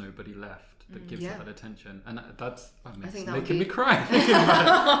 there is nobody left that gives her that attention, and that's making me cry thinking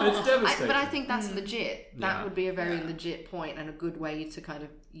about it. It's devastating. But I think that's legit. That would be a very legit point and a good way to kind of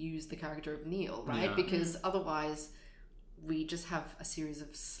use the character of Neil, right? Because otherwise we just have a series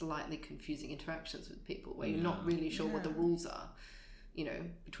of slightly confusing interactions with people where you're not really sure what the rules are, you know,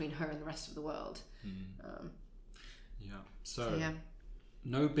 between her and the rest of the world. So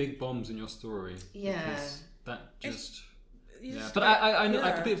no big bombs in your story. Because that just... But I know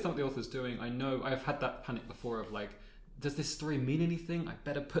I completely understand what the author's doing. I know I've had that panic before of like, does this story mean anything? I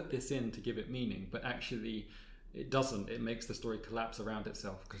better put this in to give it meaning. But actually it doesn't. It makes the story collapse around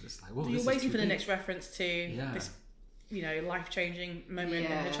itself because it's like, well, you're waiting for the next reference to this, you know, life-changing moment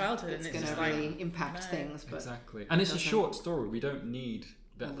in her childhood, and it's just like really impact things. But exactly, and it's a short story. We don't need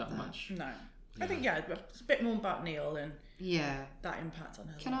that much. No, I think it's a bit more about Neil and that impact on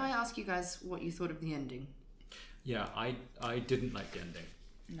her. Can I ask you guys what you thought of the ending? Yeah, I didn't like the ending.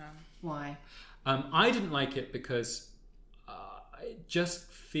 No. Why? I didn't like it because it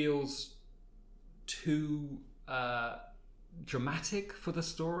just feels too dramatic for the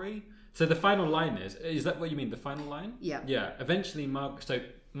story. So the final line is that what you mean, the final line? Yeah. Yeah, eventually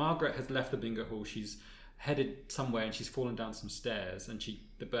Margaret has left the bingo hall, she's headed somewhere and she's fallen down some stairs,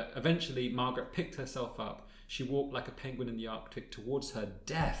 but eventually Margaret picked herself up, she walked like a penguin in the Arctic towards her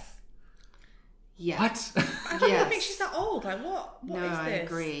death. Yeah. What? I don't even think she's that old. Like, what is this? I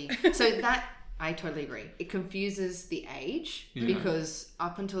agree. So I totally agree. It confuses the age because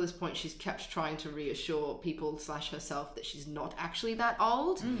up until this point, she's kept trying to reassure people / herself that she's not actually that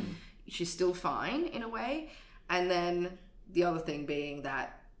old. She's still fine in a way. And then the other thing being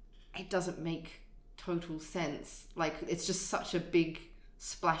that it doesn't make total sense. Like, it's just such a big,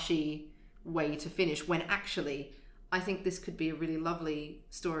 splashy way to finish when actually... I think this could be a really lovely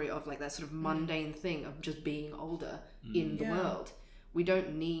story of like that sort of mundane thing of just being older in the world. We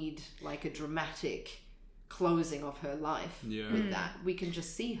don't need like a dramatic closing of her life with that. We can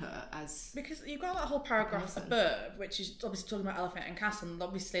just see her as... Because you've got that whole paragraph above, which is obviously talking about Elephant and Castle, and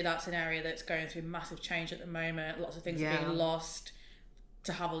obviously that's an area that's going through massive change at the moment. Lots of things are being lost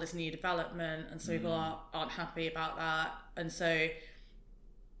to have all this new development, and so people aren't happy about that. And so,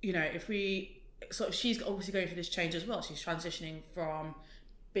 you know, if we... sort of, she's obviously going through this change as well. She's transitioning from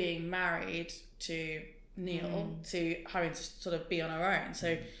being married to Neil to having to sort of be on her own.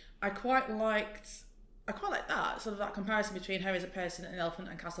 So I quite liked that sort of that comparison between her as a person and Elephant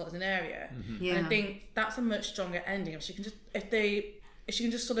and Castle as an area. And I think that's a much stronger ending. If she can just if she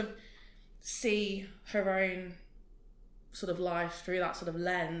can just sort of see her own sort of life through that sort of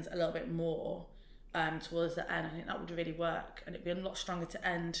lens a little bit more towards the end, I think that would really work, and it'd be a lot stronger to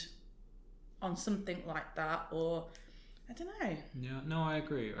end on something like that, or I don't know. Yeah, no, I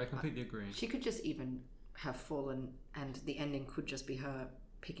agree. I completely agree. She could just even have fallen, and the ending could just be her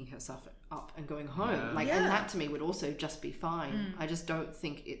picking herself up and going home. And that to me would also just be fine. I just don't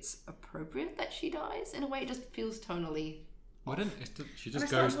think it's appropriate that she dies. In a way, it just feels tonally. She just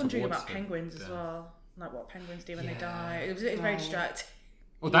goes towards. I was wondering about penguins as well, like what penguins do when they die. It was very distracting.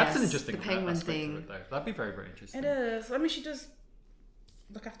 Well, that's an interesting the penguin thing. That'd be very, very interesting. It is. I mean, she does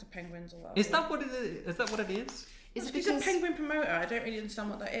look after penguins a lot. Is that what it is? Is that what it is? She's a penguin promoter. I don't really understand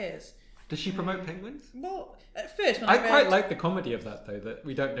what that is. Does she promote penguins? Well, at first, when I quite like the comedy of that, though, that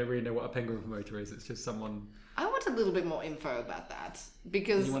we don't really know what a penguin promoter is. It's just someone... I want a little bit more info about that,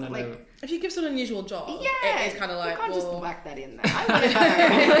 because you like, know... if you give someone an unusual job, it is kind of like, you can't just whack that in there. I want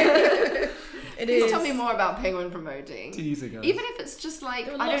to know. Please tell me more about penguin promoting. Teasing us. Even if it's just like,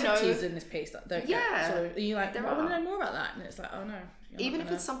 there are lots of teasers in this piece that don't get. So you like, I want to know more about that, and it's like, oh no. Even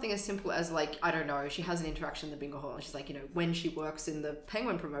if it's something as simple as like, I don't know, she has an interaction in the bingo hall and she's like, you know, when she works in the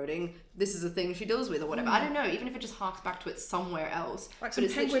penguin promoting, this is a thing she deals with or whatever. I don't know, even if it just harks back to it somewhere else. Like some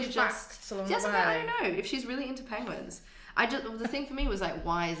penguin facts along the way. I don't know, if she's really into penguins. The thing for me was like,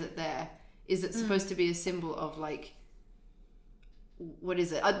 why is it there? Is it supposed to be a symbol of like, what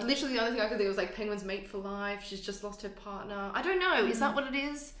is it? Literally the only thing I could think was like, penguins mate for life, she's just lost her partner. I don't know, is that what it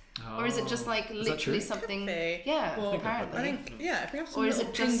is? Or is it just like literally something? Yeah, well, apparently. I think if we have some or is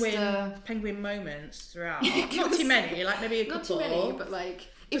little it just penguin moments throughout, not too many, like maybe a couple. Not too many, but like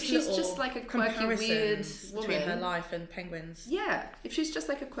if she's just like a quirky, weird woman between her life and penguins. Yeah, if she's just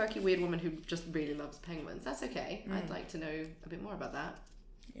like a quirky, weird woman who just really loves penguins, that's okay. I'd like to know a bit more about that.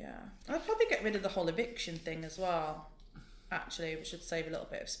 Yeah, I'd probably get rid of the whole eviction thing as well. Actually, which should save a little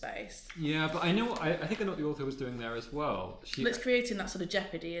bit of space. Yeah, but I think I know what the author was doing there as well. It's creating that sort of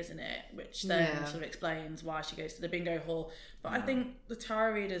jeopardy, isn't it? Which then sort of explains why she goes to the bingo hall. But I think the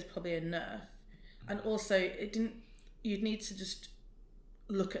tarot reader is probably enough, and also you'd need to just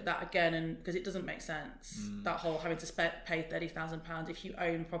look at that again, and because it doesn't make sense that whole having to pay £30,000 if you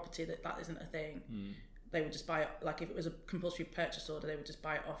own property that isn't a thing. They would just buy it, like if it was a compulsory purchase order, they would just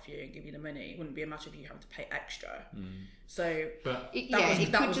buy it off you and give you the money. It wouldn't be a matter of you having to pay extra. So,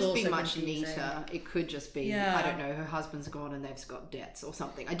 it could just be much neater. It could just be, I don't know, her husband's gone and they've got debts or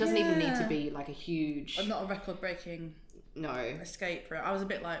something. It doesn't even need to be like a huge... Not a record-breaking escape for it. I was a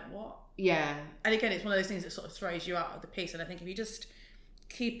bit like, what? Yeah. And again, it's one of those things that sort of throws you out of the piece. And I think if you just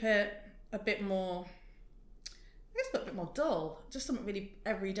keep it a bit more... a bit more dull, just something really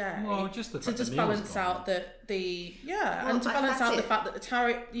everyday. Well, just to just balance out and to balance out the fact that the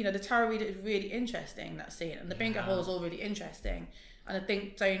tarot reader is really interesting, that scene, and the bingo hall is all really interesting. And I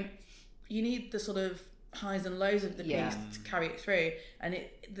think you need the sort of highs and lows of the piece to carry it through, and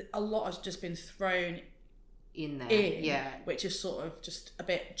a lot has just been thrown in there, which is sort of just a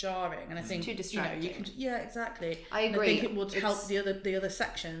bit jarring. And I think too distracting. You can, exactly. I agree. And I think it would help the other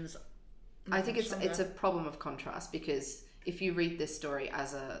sections. I think it's a problem of contrast, because if you read this story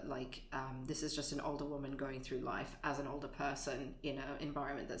as this is just an older woman going through life as an older person in an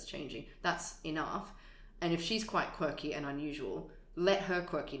environment that's changing, that's enough. And if she's quite quirky and unusual, let her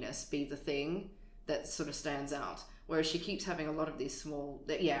quirkiness be the thing that sort of stands out. Whereas she keeps having a lot of these small,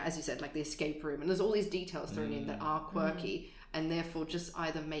 as you said, like the escape room, and there's all these details thrown in that are quirky, and therefore just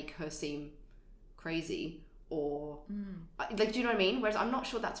either make her seem crazy or do you know what I mean? Whereas I'm not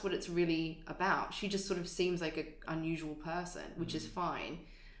sure that's what it's really about. She just sort of seems like an unusual person, which is fine.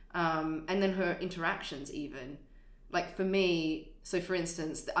 And then her interactions, even like for me. So for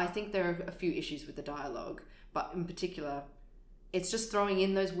instance, I think there are a few issues with the dialogue, but in particular, it's just throwing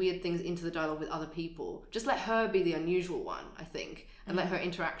in those weird things into the dialogue with other people. Just let her be the unusual one, I think, and let her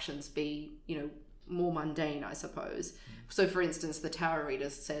interactions be, more mundane, I suppose. So for instance, the tarot reader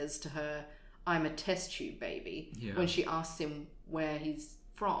says to her, "I'm a test tube baby," when she asks him where he's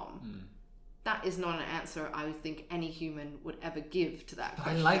from. That is not an answer I would think any human would ever give to that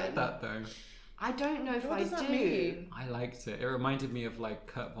question. I like that though. I don't know if what I does that do. mean? I liked it. It reminded me of like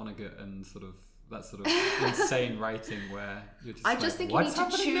Kurt Vonnegut and that sort of insane writing where you're just I just think you need to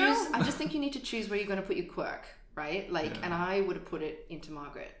choose. Now? I just think you need to choose where you're going to put your quirk, right? And I would have put it into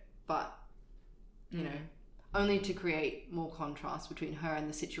Margaret, but only to create more contrast between her and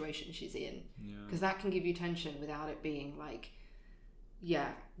the situation she's in, because that can give you tension without it being like,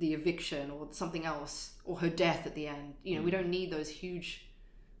 the eviction or something else or her death at the end. We don't need those huge,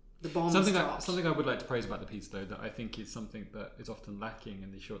 the bombs dropped. Something I would like to praise about the piece, though, that I think is something that is often lacking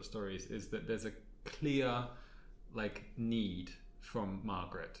in these short stories, is that there's a clear need from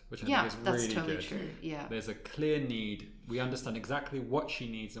Margaret, which I think is that's really totally good. true. Yeah, there's a clear need. We understand exactly what she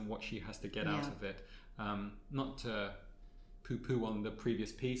needs and what she has to get out of it. Not to poo-poo on the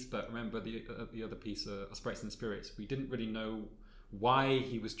previous piece, but remember the other piece, Sprites and Spirits, we didn't really know why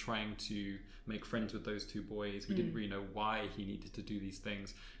he was trying to make friends with those two boys. We didn't really know why he needed to do these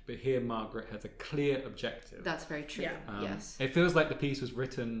things. But here Margaret has a clear objective. That's very true. Yes. It feels like the piece was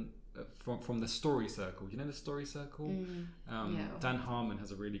written from the Story Circle. You know the Story Circle? Dan Harmon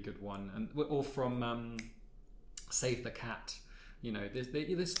has a really good one. And or from Save the Cat.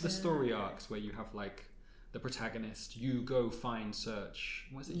 There's the story arcs where you have like the protagonist, you go find search.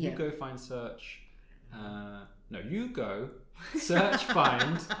 What is it? You go find search. No, you go search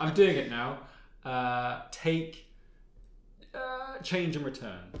find. I'm doing it now. Take, change and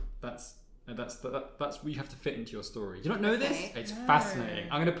return. That's what you have to fit into your story. You don't know this? It's fascinating.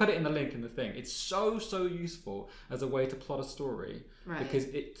 I'm going to put it in the link in the thing. It's so useful as a way to plot a story, because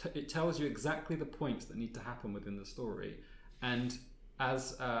it tells you exactly the points that need to happen within the story. And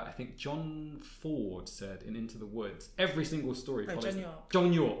as I think John Ford said in Into the Woods, every single story follows...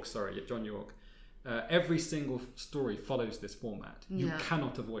 John York. Every single story follows this format. You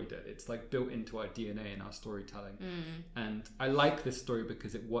cannot avoid it. It's like built into our DNA in our storytelling. And I like this story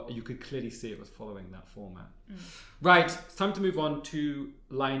because you could clearly see it was following that format. Right, it's time to move on to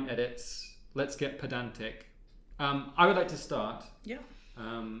line edits. Let's get pedantic. I would like to start. Yeah.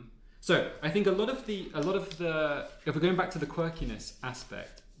 So I think a lot of the if we're going back to the quirkiness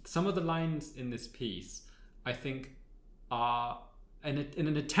aspect, some of the lines in this piece, I think, are in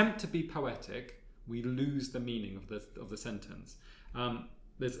an attempt to be poetic, we lose the meaning of the sentence.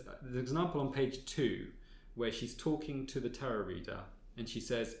 There's an example on page 2 where she's talking to the tarot reader, and she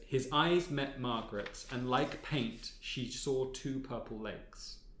says, "His eyes met Margaret's, and like paint, she saw 2 purple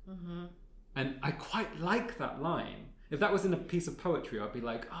lakes." Mm-hmm. And I quite like that line. If that was in a piece of poetry, I'd be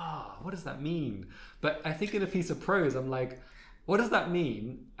like, what does that mean? But I think in a piece of prose, I'm like, what does that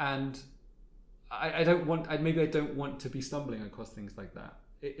mean? And I don't want to be stumbling across things like that.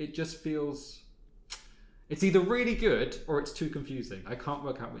 It just feels, it's either really good or it's too confusing. I can't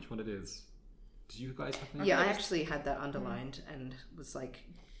work out which one it is. Did you guys have that? Yeah, I actually had that underlined and was like,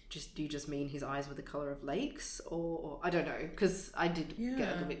 do you just mean his eyes were the colour of lakes? Or I don't know, because I did get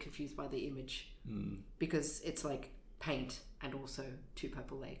a little bit confused by the image. Because it's like paint and also 2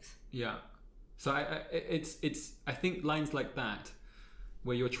 purple lakes. Yeah. So I think lines like that,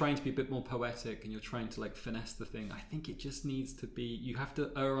 where you're trying to be a bit more poetic and you're trying to like finesse the thing, I think it just needs to be, you have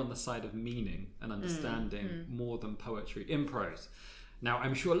to err on the side of meaning and understanding more than poetry in prose. Now,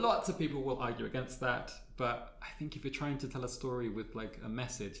 I'm sure lots of people will argue against that, but I think if you're trying to tell a story with like a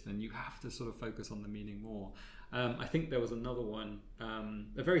message, then you have to sort of focus on the meaning more. I think there was another one,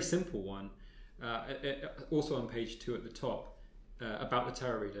 a very simple one, also on page 2 at the top, about the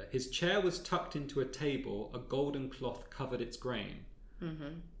tarot reader. "His chair was tucked into a table, a golden cloth covered its grain."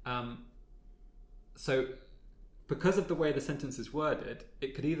 Mm-hmm. So because of the way the sentence is worded,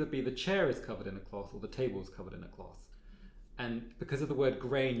 it could either be the chair is covered in a cloth or the table is covered in a cloth. And because of the word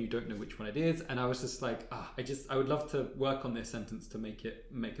grain, you don't know which one it is. And I was just like, I would love to work on this sentence to make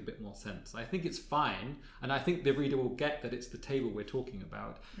it make a bit more sense. I think it's fine. And I think the reader will get that it's the table we're talking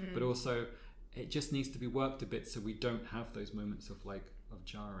about. But also, it just needs to be worked a bit so we don't have those moments of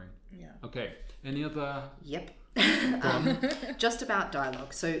jarring. Yeah. Okay. Any other? Yep. Just about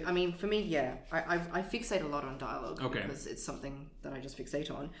dialogue. So, I mean, for me, I fixate a lot on dialogue because it's something that I just fixate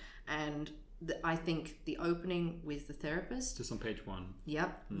on. And I think the opening with the therapist, just on page 1.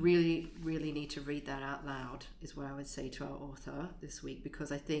 Yep. Really, really need to read that out loud is what I would say to our author this week,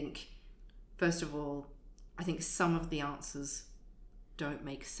 because I think, first of all, I think some of the answers don't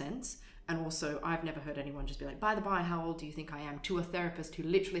make sense. And also, I've never heard anyone just be like, "By the by, how old do you think I am?" to a therapist who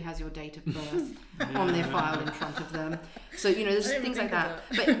literally has your date of birth on their file in front of them. So, there's things like that.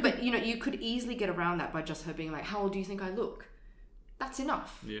 But you could easily get around that by just her being like, "How old do you think I look?" That's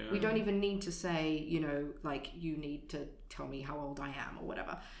enough. Yeah. We don't even need to say, you need to tell me how old I am or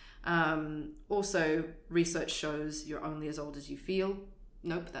whatever. Also, research shows you're only as old as you feel.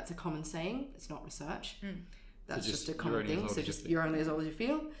 Nope, that's a common saying. It's not research. That's just a common thing. So you're only as old as you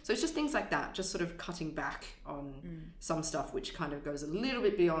feel. So it's just things like that, just sort of cutting back on some stuff which kind of goes a little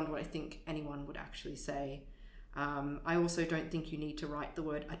bit beyond what I think anyone would actually say. I also don't think you need to write the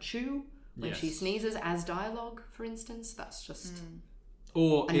word achoo when she sneezes as dialogue, for instance. That's just...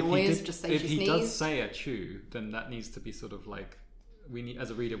 Or if he does say achoo, then that needs to be sort of like,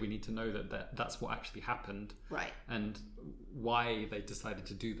 as a reader, we need to know that's what actually happened, right? And why they decided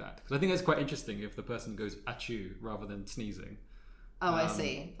to do that. Because I think that's quite interesting if the person goes achoo rather than sneezing. Oh, I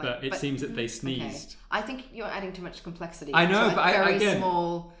see. But it seems that they sneezed. Okay. I think you're adding too much complexity. I know, but very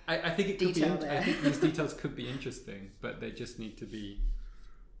small. I think it could be. I think these details could be interesting, but they just need to be.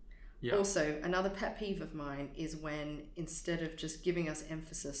 Yeah. Also, another pet peeve of mine is when, instead of just giving us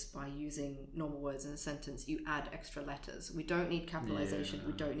emphasis by using normal words in a sentence, you add extra letters. We don't need capitalization. Yeah.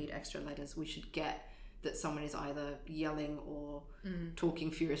 We don't need extra letters. We should get that someone is either yelling or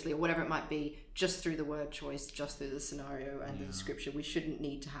talking furiously or whatever it might be, just through the word choice, just through the scenario and the description. We shouldn't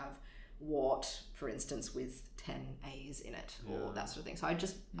need to have what, for instance, with 10 A's in it or that sort of thing. So I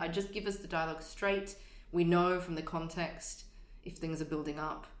just give us the dialogue straight. We know from the context if things are building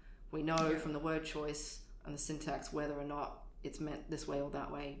up. We know from the word choice and the syntax whether or not it's meant this way or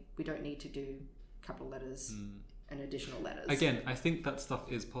that way. We don't need to do capital letters and additional letters. Again, I think that stuff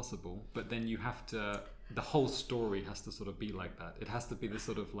is possible, but then you have to, the whole story has to sort of be like that. It has to be the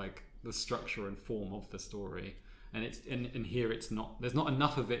sort of like the structure and form of the story. And it's in here it's not, there's not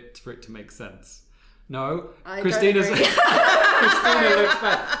enough of it for it to make sense. No, Christina looks bad.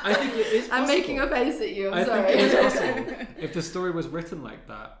 I think it is possible. I'm making a face at you. I'm sorry. I think it is possible. If the story was written like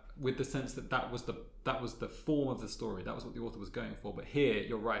that, with the sense that was the form of the story, that was what the author was going for. But here,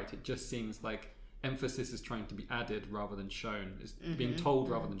 you're right. It just seems like emphasis is trying to be added rather than shown. It's being told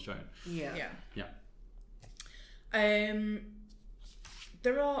rather than shown. Yeah.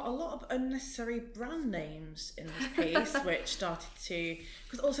 There are a lot of unnecessary brand names in this piece, which started to,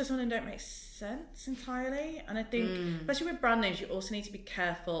 because also some of them don't make sense entirely. And I think, especially with brand names, you also need to be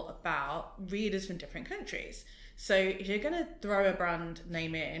careful about readers from different countries. So if you're going to throw a brand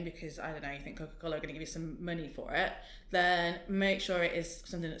name in because, I don't know, you think Coca-Cola are going to give you some money for it, then make sure it is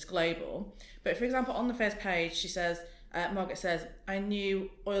something that's global. But for example, on the first page, she says, Margaret says, I knew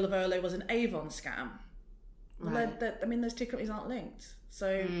Oil of Olay was an Avon scam. Well, I mean, those two companies aren't linked. So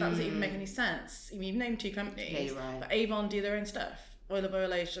that doesn't even make any sense. I mean, you've named two companies, but Avon do their own stuff. Oil of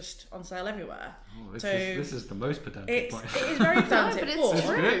Olay is just on sale everywhere. Oh, this is the most pedantic point. It is very pedantic, but it's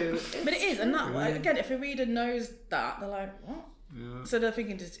true. But it is, and that again, if a reader knows that, they're like, what? Yeah. So they're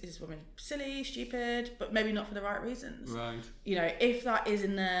thinking, is this woman silly, stupid, but maybe not for the right reasons. Right. You know, if that is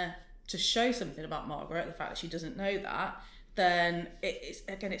in there to show something about Margaret, the fact that she doesn't know that, then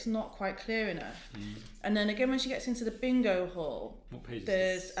it's not quite clear enough. And then again, when she gets into the bingo hall, what page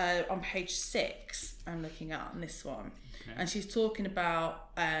there's is this? On page 6, I'm looking at on this one, okay. And she's talking about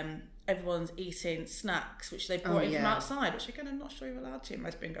everyone's eating snacks which they brought in from outside, which again I'm not sure you're allowed to in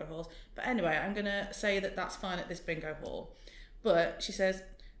most bingo halls, but anyway, I'm gonna say that that's fine at this bingo hall. But she says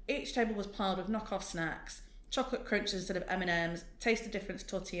each table was piled with knockoff snacks, chocolate crunches instead of M&Ms, taste the difference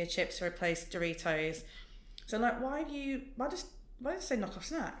tortilla chips to replace Doritos. So like, why just say knockoff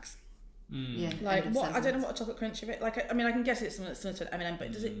snacks? Yeah. Like what? I don't know what a chocolate crunch is. Like, I mean, I can guess it's something similar to an M&M,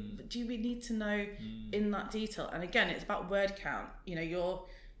 but do you really need to know in that detail? And again, it's about word count. You know, you're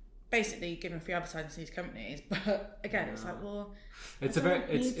basically giving free advertising to these companies, but again, it's like, well, it's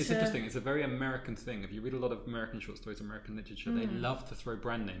interesting. It's a very American thing. If you read a lot of American short stories, American literature, they love to throw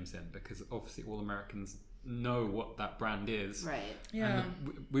brand names in because obviously all Americans know what that brand is. Right. Yeah.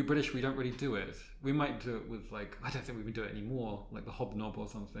 And we British, we don't really do it. We might do it with like, I don't think we would do it anymore, like the hobnob or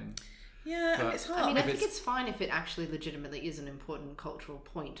something. Yeah, But, and it's hard. I mean, I think it's fine if it actually legitimately is an important cultural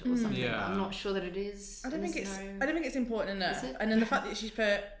point or something. Yeah. But I'm not sure that it is. I don't think it's important enough. Is it? And then the fact that she's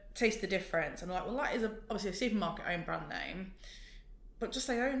put taste the difference, I'm like, well, that is obviously a supermarket own brand name, but just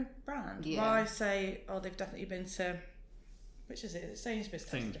their own brand. Yeah. Why say, oh, they've definitely been to, which is it? Sainsbury's.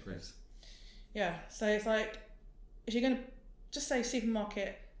 Taste the difference. Yeah. So it's like, if you're going to just say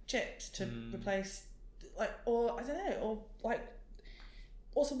supermarket chips to replace, like, or I don't know, or like,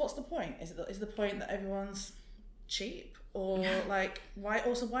 also, what's the point? Is the point that everyone's cheap, or like why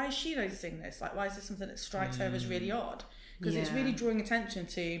is she noticing this? Like, why is this something that strikes her as really odd? Because it's really drawing attention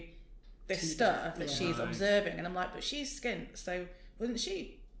to this stuff that she's observing, and I'm like, but she's skint, so wouldn't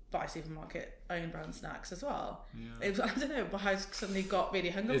she buy supermarket own brand snacks as well? I don't know why I suddenly got really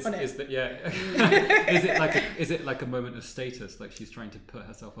hung up on it. Is it like a moment of status, like she's trying to put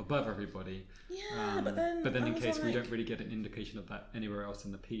herself above everybody? Yeah, but then in case we don't really get an indication of that anywhere else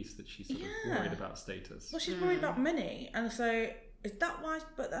in the piece, that she's sort of worried about status. Well, she's worried about money, and so is that why?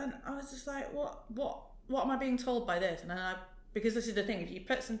 But then I was just like, what am I being told by this? And then because this is the thing, if you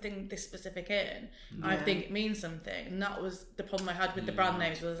put something this specific in, I think it means something. And that was the problem I had with the brand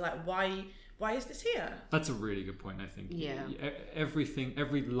names, was like, why is this here? That's a really good point, I think. Yeah. Every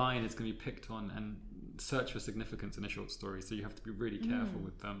line is going to be picked on and search for significance in a short story, so you have to be really careful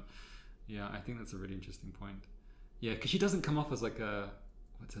with them. Yeah, I think that's a really interesting point. Yeah, because she doesn't come off as like a,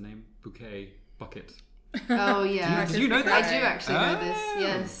 what's her name? Bucket. Oh, yeah. Did you know that? I do actually know this,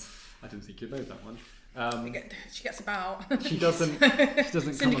 yes. I didn't think you'd know that one. She gets about. She doesn't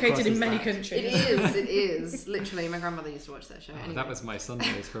syndicated in many countries. It is. Literally, my grandmother used to watch that show. Anyway. That was my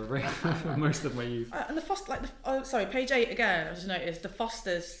Sundays for most of my youth. And the Foster, page 8 again. I just noticed the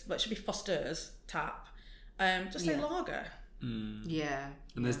Fosters. Well, it should be Foster's tap. Just say lager. Yeah.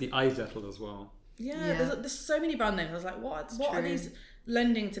 And there's the Eisettel as well. Yeah. There's so many brand names. I was like, what are these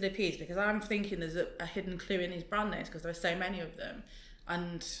lending to the piece? Because I'm thinking there's a hidden clue in these brand names because there are so many of them,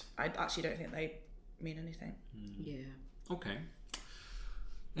 and I actually don't think they mean anything. Yeah. Okay.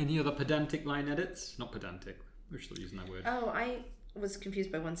 Any other pedantic line edits? Not pedantic. We're still using that word. Oh, I was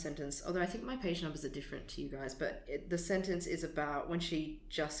confused by one sentence, although I think my page numbers are different to you guys, but the sentence is about when she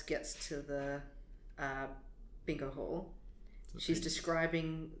just gets to the bingo hall. She's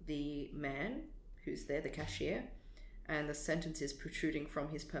describing the man who's there, the cashier, and the sentence is protruding from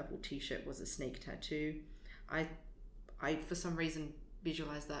his purple t-shirt was a snake tattoo. I for some reason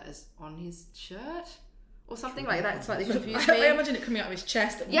visualize that as on his shirt or something like that. It slightly confused me. I imagine it coming out of his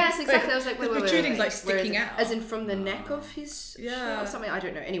chest. Yes, exactly. I was like, wait, protruding's like sticking out, as in from the neck of his shirt or something. I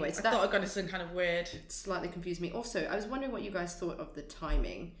don't know. Anyway, so I thought I got some kind of weird. Slightly confused me. Also, I was wondering what you guys thought of the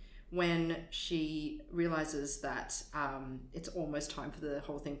timing when she realizes that it's almost time for the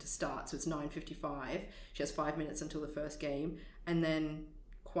whole thing to start. So it's 9:55. She has 5 minutes until the first game, and then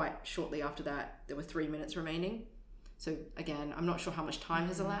quite shortly after that, there were 3 minutes remaining. So again, I'm not sure how much time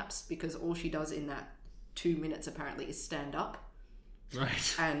has elapsed because all she does in that 2 minutes apparently is stand up,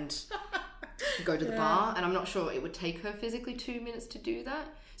 right, and go to the bar. And I'm not sure it would take her physically 2 minutes to do that.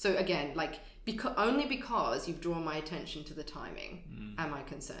 So again, like only because you've drawn my attention to the timing. Am I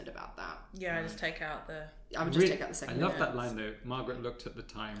concerned about that? Yeah, I just take out the... I would just take out the second I love minutes. that line though. Margaret looked at the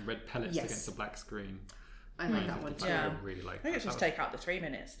time, read pellets against the black screen. I like that one too. I really like I think that. it's just take out the 3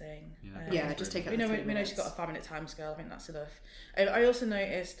 minutes thing. Just take out we the know 3 we know minutes. she's got a 5-minute time scale. I think that's enough. I also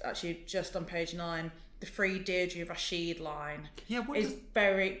noticed actually just on page 9 the free Deirdre Rashid line. Yeah, what is does...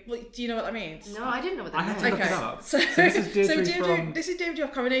 very. Well, do you know what that means? No, I didn't know what that I had meant. to look it up. So this is Deirdre from... this is Deirdre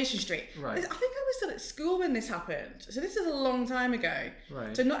off Coronation Street. Right. I think I was still at school when this happened. So this is a long time ago.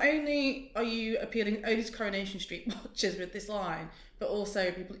 Right. So not only are you appealing only to Coronation Street watchers with this line, but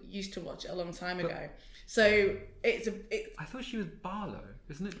also people used to watch it a long time ago. So it's a. I thought she was Barlow,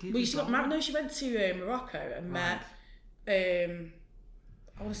 isn't it? Well, she got married. No, she went to Morocco and met.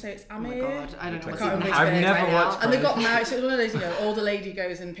 I want to say it's Amir. Oh my god, I don't know what's can't even remember. happening I've never right watched now. And they got married. So it's one of those, older lady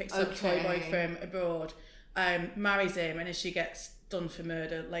goes and picks up Okay. toy boy from abroad, marries him, and then she gets done for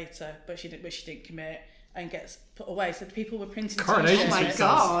murder later, but she didn't commit, and gets put away. So the people were printing Coronation t-shirts. Oh my Street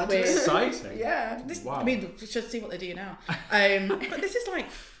God. sounds with- exciting. Yeah, Wow. I mean, we should see what they do now. But this is like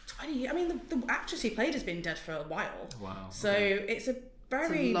 20. I mean, the actress who played has been dead for a while. Wow. So okay. it's a It's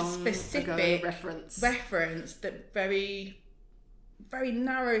very a long specific ago reference. that very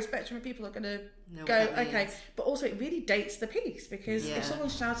narrow spectrum of people are going to Know go, what that okay. means. But also it really dates the piece, because Yeah. if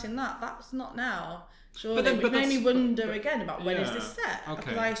someone's shouting that's not now. Surely, But then- which but made me that's- wonder again about when is yeah, this set? okay.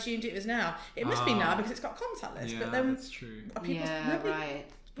 Because I assumed it was now. It must be now because it's got contactless. Yeah, but then that's true. are people Right.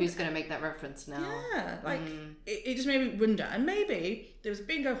 Who's going to make that reference now? Yeah, it just made me wonder. And maybe there was a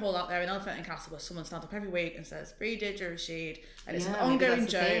bingo hall out there in Elephant and Castle where someone stands up every week and says, "Free Deirdre Rashid," and it's an Yeah, maybe ongoing that's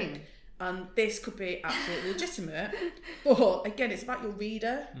the joke. thing. And this could be absolutely legitimate. But again, it's about your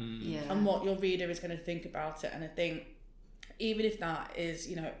reader Yeah. and what your reader is going to think about it. And I think even if that is,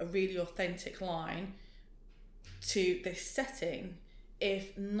 a really authentic line to this setting,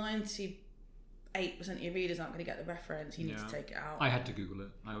 if 98% of your readers aren't going to get the reference, you need to take it out. I had to Google it.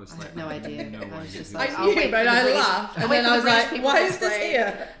 I was like, had no idea. No I was idea just who like, this I I'll knew, wait for but the I British- laughed. I'll And wait then for I the was British like, people why to is this explain.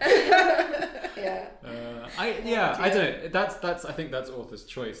 here? Yeah. I don't know. That's I think that's author's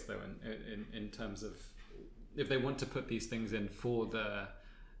choice though, in terms of if they want to put these things in for the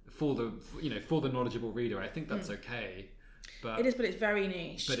knowledgeable reader. I think that's okay. But It is, but it's very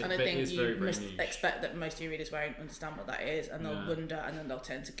niche, But and I it think is you very, very must niche. expect that most of your readers won't understand what that is, and they'll wonder, and then they'll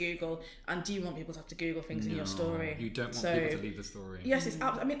turn to Google. And do you want people to have to Google things in your story? You don't want So, people to leave the story. Yes, it's.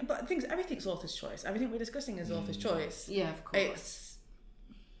 I mean, but everything's author's choice. Everything we're discussing is author's choice. Yeah, of course. It's,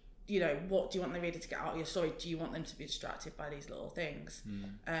 what do you want the reader to get out of your story? Do you want them to be distracted by these little things?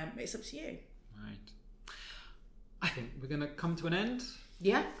 It's up to you. Right. I think we're going to come to an end.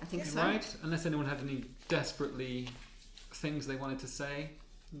 Yeah, I think so. Right? Unless anyone had any desperately things they wanted to say.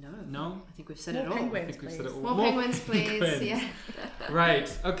 No? I think we've said More it all. penguins, I think we've said it all. More penguins, please. penguins. Yeah.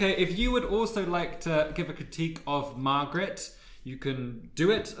 Right. Okay. If you would also like to give a critique of Margaret, you can do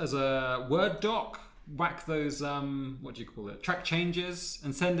it as a Word doc. Whack those, track changes,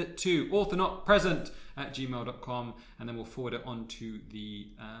 and send it to authornotpresent@gmail.com, and then we'll forward it on to the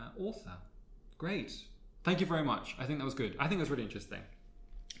author. Great. Thank you very much. I think that was good. I think it was really interesting.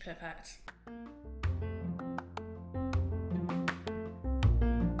 Perfect.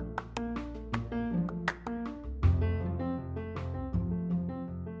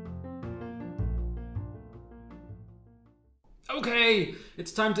 Okay,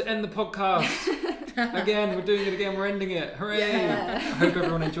 it's time to end the podcast. Again, we're doing it again, we're ending it. Hooray! Yeah. I hope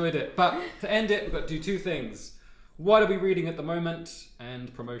everyone enjoyed it. But to end it, we've got to do two things. What are we reading at the moment?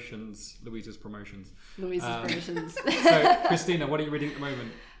 And promotions, Louisa's promotions. Louisa's promotions. So, Christina, what are you reading at the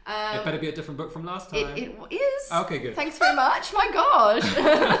moment? It better be a different book from last time. It is. Okay, good. Thanks very much. My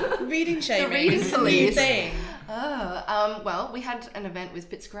gosh. Reading shaming. reading It's a police. new thing. Well, we had an event with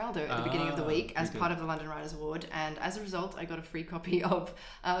Fitzgeraldo at the beginning of the week as we part of the London Writers' Award, and as a result, I got a free copy of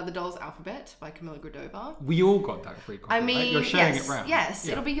The Doll's Alphabet by Camilla Gradova. We all got that free copy, I mean, right? You're sharing yes, it round. yes,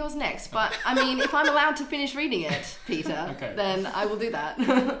 Yeah. it'll be yours next. But I mean, if I'm allowed to finish reading it, Peter, Okay. then I will do that.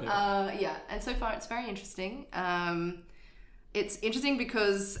 And so far it's very interesting. It's interesting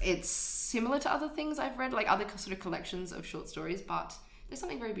because it's similar to other things I've read, like other sort of collections of short stories, but there's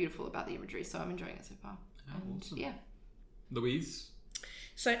something very beautiful about the imagery, so I'm enjoying it so far. Awesome. Yeah. Louise?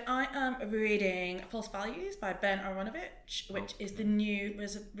 So I am reading False Values by Ben Aronovich, which is the new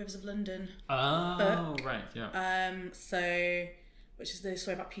Rivers of London Oh, book. right, yeah. Which is the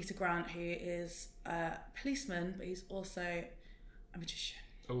story about Peter Grant, who is a policeman, but he's also a magician.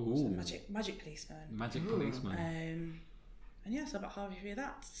 Oh, So magic policeman. Magic policeman. And yeah, so about halfway through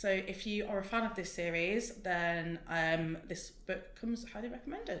that. So if you are a fan of this series, then this book comes highly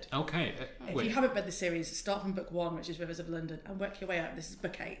recommended. Okay. If you haven't read the series, start from book 1, which is Rivers of London, and work your way up. This is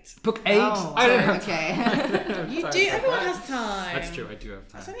book 8. Book 8? Oh, I don't have okay. You do. Everyone has time. That's true. I do have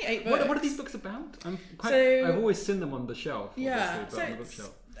time. It's only 8 books. What are these books about? So- I've always seen them on the shelf. Yeah. Obviously, So but on the it's,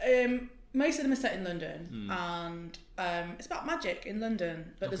 bookshelf. most of them are set in London, and it's about magic in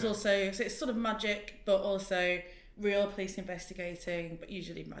London. But there's Okay. also it's sort of magic, but also real police investigating, but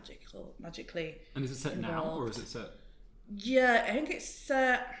usually magically. And is it set now, or is it set? Yeah, I think it's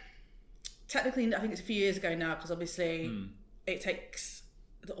technically. I think it's a few years ago now, because obviously it takes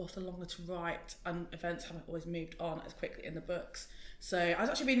the author longer to write, and events haven't always moved on as quickly in the books. So I was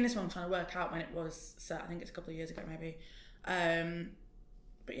actually reading this one, trying to work out when it was set. I think it's a couple of years ago, maybe.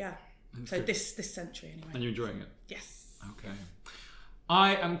 But yeah, so good. this century anyway. And you're enjoying it? Yes. Okay.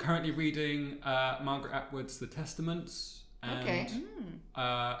 I am currently reading Margaret Atwood's The Testaments. And, Okay.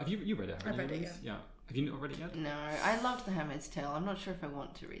 have you read it? I've read it, Louise? Yeah. Have you not read it yet? No, I loved The Handmaid's Tale. I'm not sure if I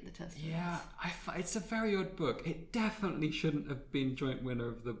want to read The Testament. Yeah, it's a very odd book. It definitely shouldn't have been joint winner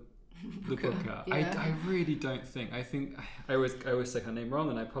of the Booker. Yeah. I really don't think. I think I always say her name wrong,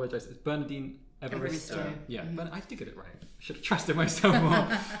 and I apologise. It's Bernadine Evaristo. Evaristo. Yeah, but I did get it right. I should have trusted myself more.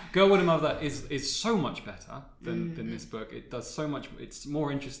 Girl, Woman, Mother is so much better than this book. It does so much. It's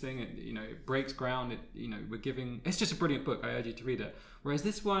more interesting. It breaks ground. It's just a brilliant book. I urge you to read it. Whereas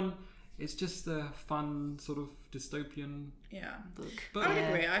this one, it's just a fun sort of dystopian book. book. I would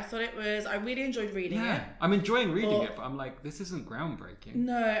agree. I thought it was. I really enjoyed reading it. Yeah, I'm enjoying reading it, but I'm like, this isn't groundbreaking.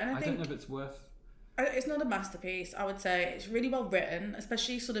 No, and I don't think know if it's worth. it's not a masterpiece. I would say it's really well written,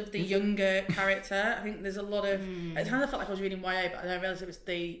 especially sort of the younger character. I think there's a lot of. It kind of felt like I was reading YA, but I realised it was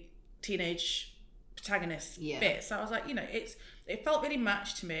the teenage protagonist bit. So I was like, it felt really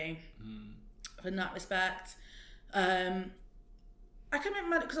matched to me in that respect. I can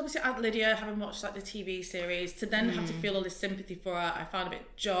remember because obviously Aunt Lydia, having watched like the TV series, to then have to feel all this sympathy for her, I found a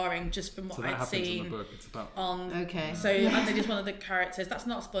bit jarring just from what So that I'd happens seen in the book. It's about. Okay. So Aunt Lydia's one of the characters. That's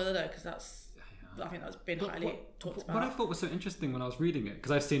not a spoiler though, because I think that's been highly talked about. What I thought was so interesting when I was reading it,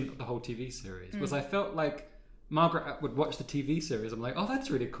 because I've seen the whole TV series, was I felt like Margaret would watch the TV series. I'm like, oh,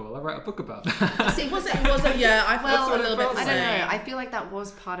 that's really cool. I'll write a book about that. See, was it? Yeah, I Well, thought a little bit. I don't know. I feel like that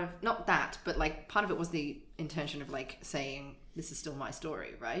was part of, not that, but like part of it was the intention of like saying, this is still my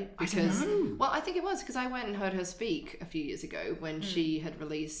story, right? Because, well, I think it was because I went and heard her speak a few years ago when she had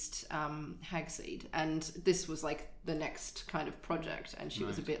released Hagseed, and this was like the next kind of project, and she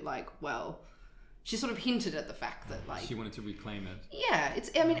was a bit like, well, she sort of hinted at the fact that like She wanted to reclaim it. yeah,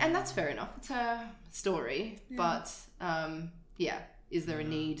 and that's fair enough. It's her story, but is there a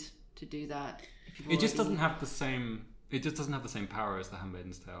need to do that? If you've It just already- doesn't have the same. It just doesn't have the same power as The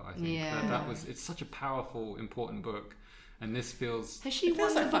Handmaid's Tale. I think Yeah. It's such a powerful, important book, and this feels. Has she It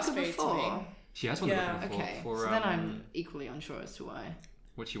feels won like the fast Booker food to before? me. She has won the Yeah. book before. Okay, For, so then I'm equally unsure as to why.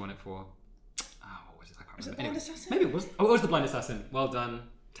 what she won it for? What was it? I can't Was it remember. Blind Assassin? Maybe it was. Oh, it was The Blind Assassin. Well done.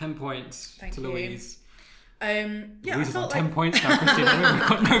 10 points Thank to you. Louise. Yeah, I Louise is on felt 10 like points now, Christina. We've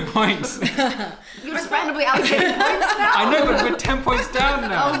got no points. You're just randomly allocating points now? I know, but we're 10 points down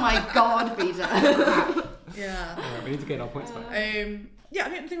now. Oh my god, Peter. yeah. Alright, we need to get our points back. Yeah, I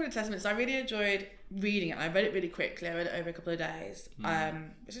think the thing with the Testaments, I really enjoyed reading it. I read it really quickly. I read it over a couple of days,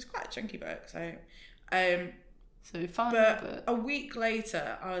 which is quite a chunky book. So, So fun, but a week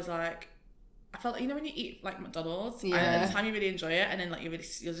later, I was like, I felt like, when you eat like McDonald's, and at the time you really enjoy it, and then like you're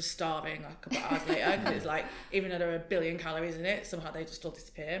just starving like a couple of hours later, because it's like, even though there are 1 billion calories in it, somehow they just all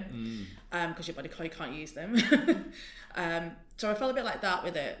disappear because your body can't use them. So I felt a bit like that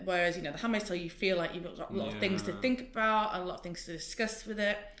with it. Whereas The Handmaid's Tale, you feel like you've got a lot of things to think about and a lot of things to discuss with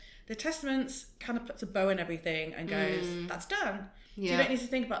it. The Testaments kind of puts a bow in everything and goes, that's done. So you don't need to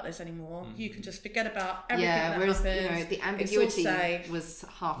think about this anymore. You can just forget about everything that whereas happens. the It's all ambiguity safe. was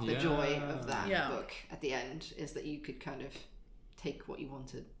half the joy of that Yeah. book at the end, is that you could kind of take what you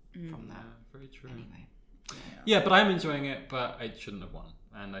wanted from that. Very true. Anyway. Yeah, but I'm enjoying it, but I shouldn't have won.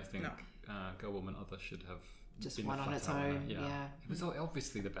 And I think Girl, Woman, Other should have Just been one the on flat its out winner. own, yeah. It was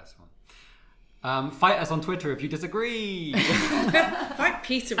obviously the best one. Fight us on Twitter if you disagree. Fight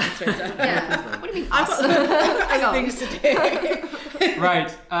Peter on Twitter. Yeah. What do you mean? I've got other things to do. Right,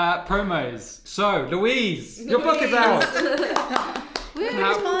 promos. So, Louise, your book is out.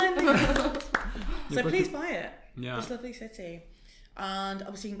 So please buy it. Yeah. This lovely city. And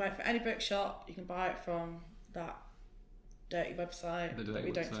obviously you can buy it from any bookshop. You can buy it from that dirty website that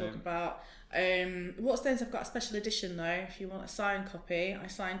we don't talk about. Waterstones have got a special edition though. If you want a signed copy, I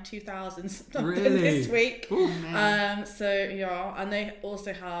signed 2,000 something this week. So yeah, and they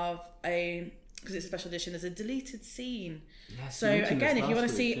also have a because it's a special edition, there's a deleted scene. Yes, So you mentioned again, this if you want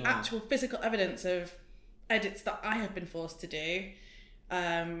last to week, see yeah. actual physical evidence of edits that I have been forced to do,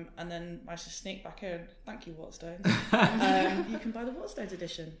 and then managed to sneak back in. Thank you, Waterstones. You can buy the Waterstones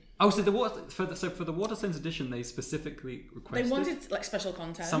edition. Oh, so for the Waterstones edition, they specifically requested. They wanted like special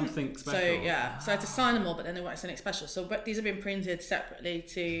content, something special. So yeah, so I had to sign them all, but then they wanted something special. So but these have been printed separately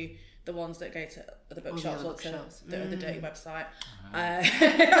to the ones that go to the bookshops or to the Dirty website. I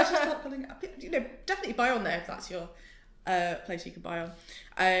just thought, definitely buy on there if that's your place you can buy on.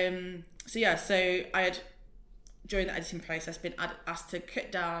 So yeah, so I had, during the editing process, been asked to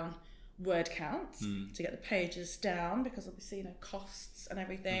cut down word counts to get the pages down, because obviously costs and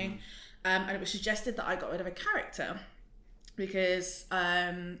everything. And it was suggested that I got rid of a character because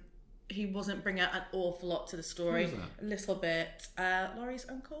he wasn't bringing out an awful lot to the story. Who was that? A little bit. Laurie's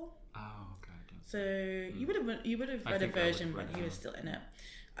uncle. Oh, okay. So you would have read a version when he was still in it.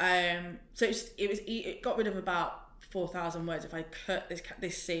 So it got rid of about 4,000 words if I cut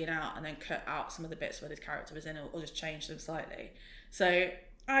this scene out and then cut out some of the bits where this character was in, or just change them slightly. So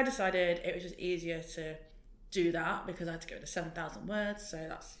I decided it was just easier to do that because I had to get rid of 7,000 words, so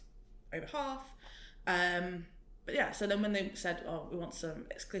that's over half. But yeah, so then when they said, "Oh, we want some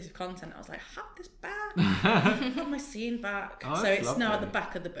exclusive content," I was like, "Have this back, have my scene back." Oh, so that's it's lovely. now at the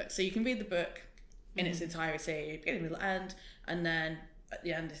back of the book, so you can read the book in its entirety, beginning, middle, end, and then at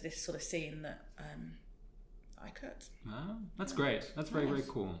the end is this sort of scene that I cut. Oh, that's great. That's very, very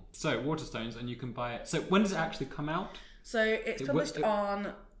cool. So Waterstones, and you can buy it. So when does it actually come out? So it's published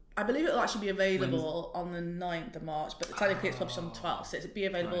on, I believe it'll actually be available on the 9th of March, but technically it's published on the 12th, so it'll be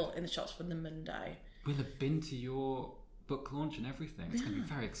available in the shops from the Monday. We'll have been to your book launch and everything. It's going to be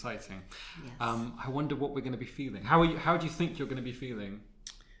very exciting. Yes. I wonder what we're going to be feeling. How do you think you're going to be feeling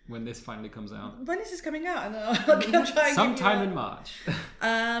when this finally comes out? When is this coming out? And I'll try and Sometime in March.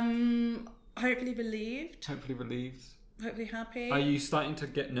 Hopefully relieved. Hopefully relieved. Hopefully happy. Are you starting to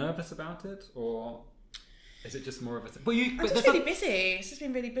get nervous about it, or is it just more of a? I'm just really busy. It's just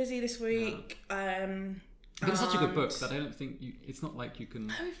been really busy this week. But it's such a good book that I don't think it's not like you can.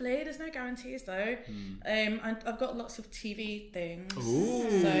 Hopefully, there's no guarantees though. And I've got lots of TV things.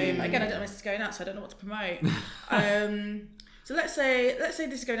 Ooh. So again, I don't know when this is going out, so I don't know what to promote. So let's say this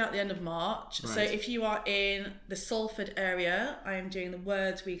is going out at the end of March. Right. So if you are in the Salford area, I am doing the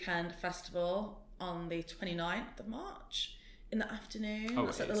Words Weekend Festival on the 29th of March in the afternoon. Oh,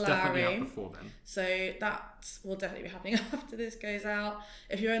 That's okay. at the It's definitely Lowry. out before then. So that will definitely be happening after this goes out.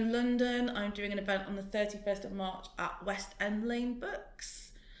 If you're in London, I'm doing an event on the 31st of March at West End Lane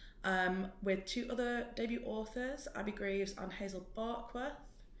Books with 2 other debut authors, Abby Greaves and Hazel Barkworth.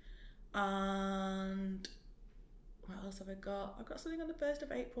 And what else have I got? I've got something on the 1st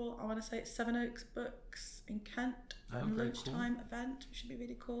of April. I want to say it's Seven Oaks Books in Kent for a very lunchtime event, which should be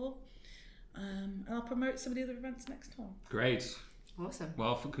really cool. And I'll promote some of the other events next time. Great. Awesome.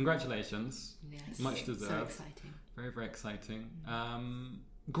 Well, congratulations. Yes. Much deserved. So exciting. Very, very exciting.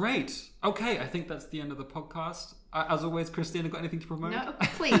 Great. Okay, I think that's the end of the podcast. As always, Christina, got anything to promote? No,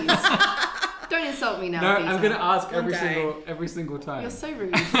 please. Don't insult me now, No, Peter. I'm going to ask One day. every single time. You're so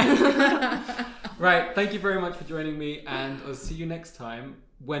rude. Right, thank you very much for joining me, and I'll see you next time.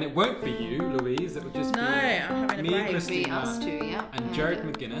 When it won't be you, Louise, it will just No, be I'm having a me, break. Be Christina, us two, yeah. and Jared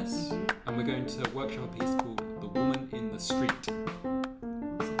McGuinness, and we're going to workshop a piece called The Woman in the Street.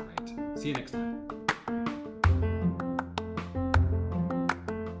 Right. See you next time.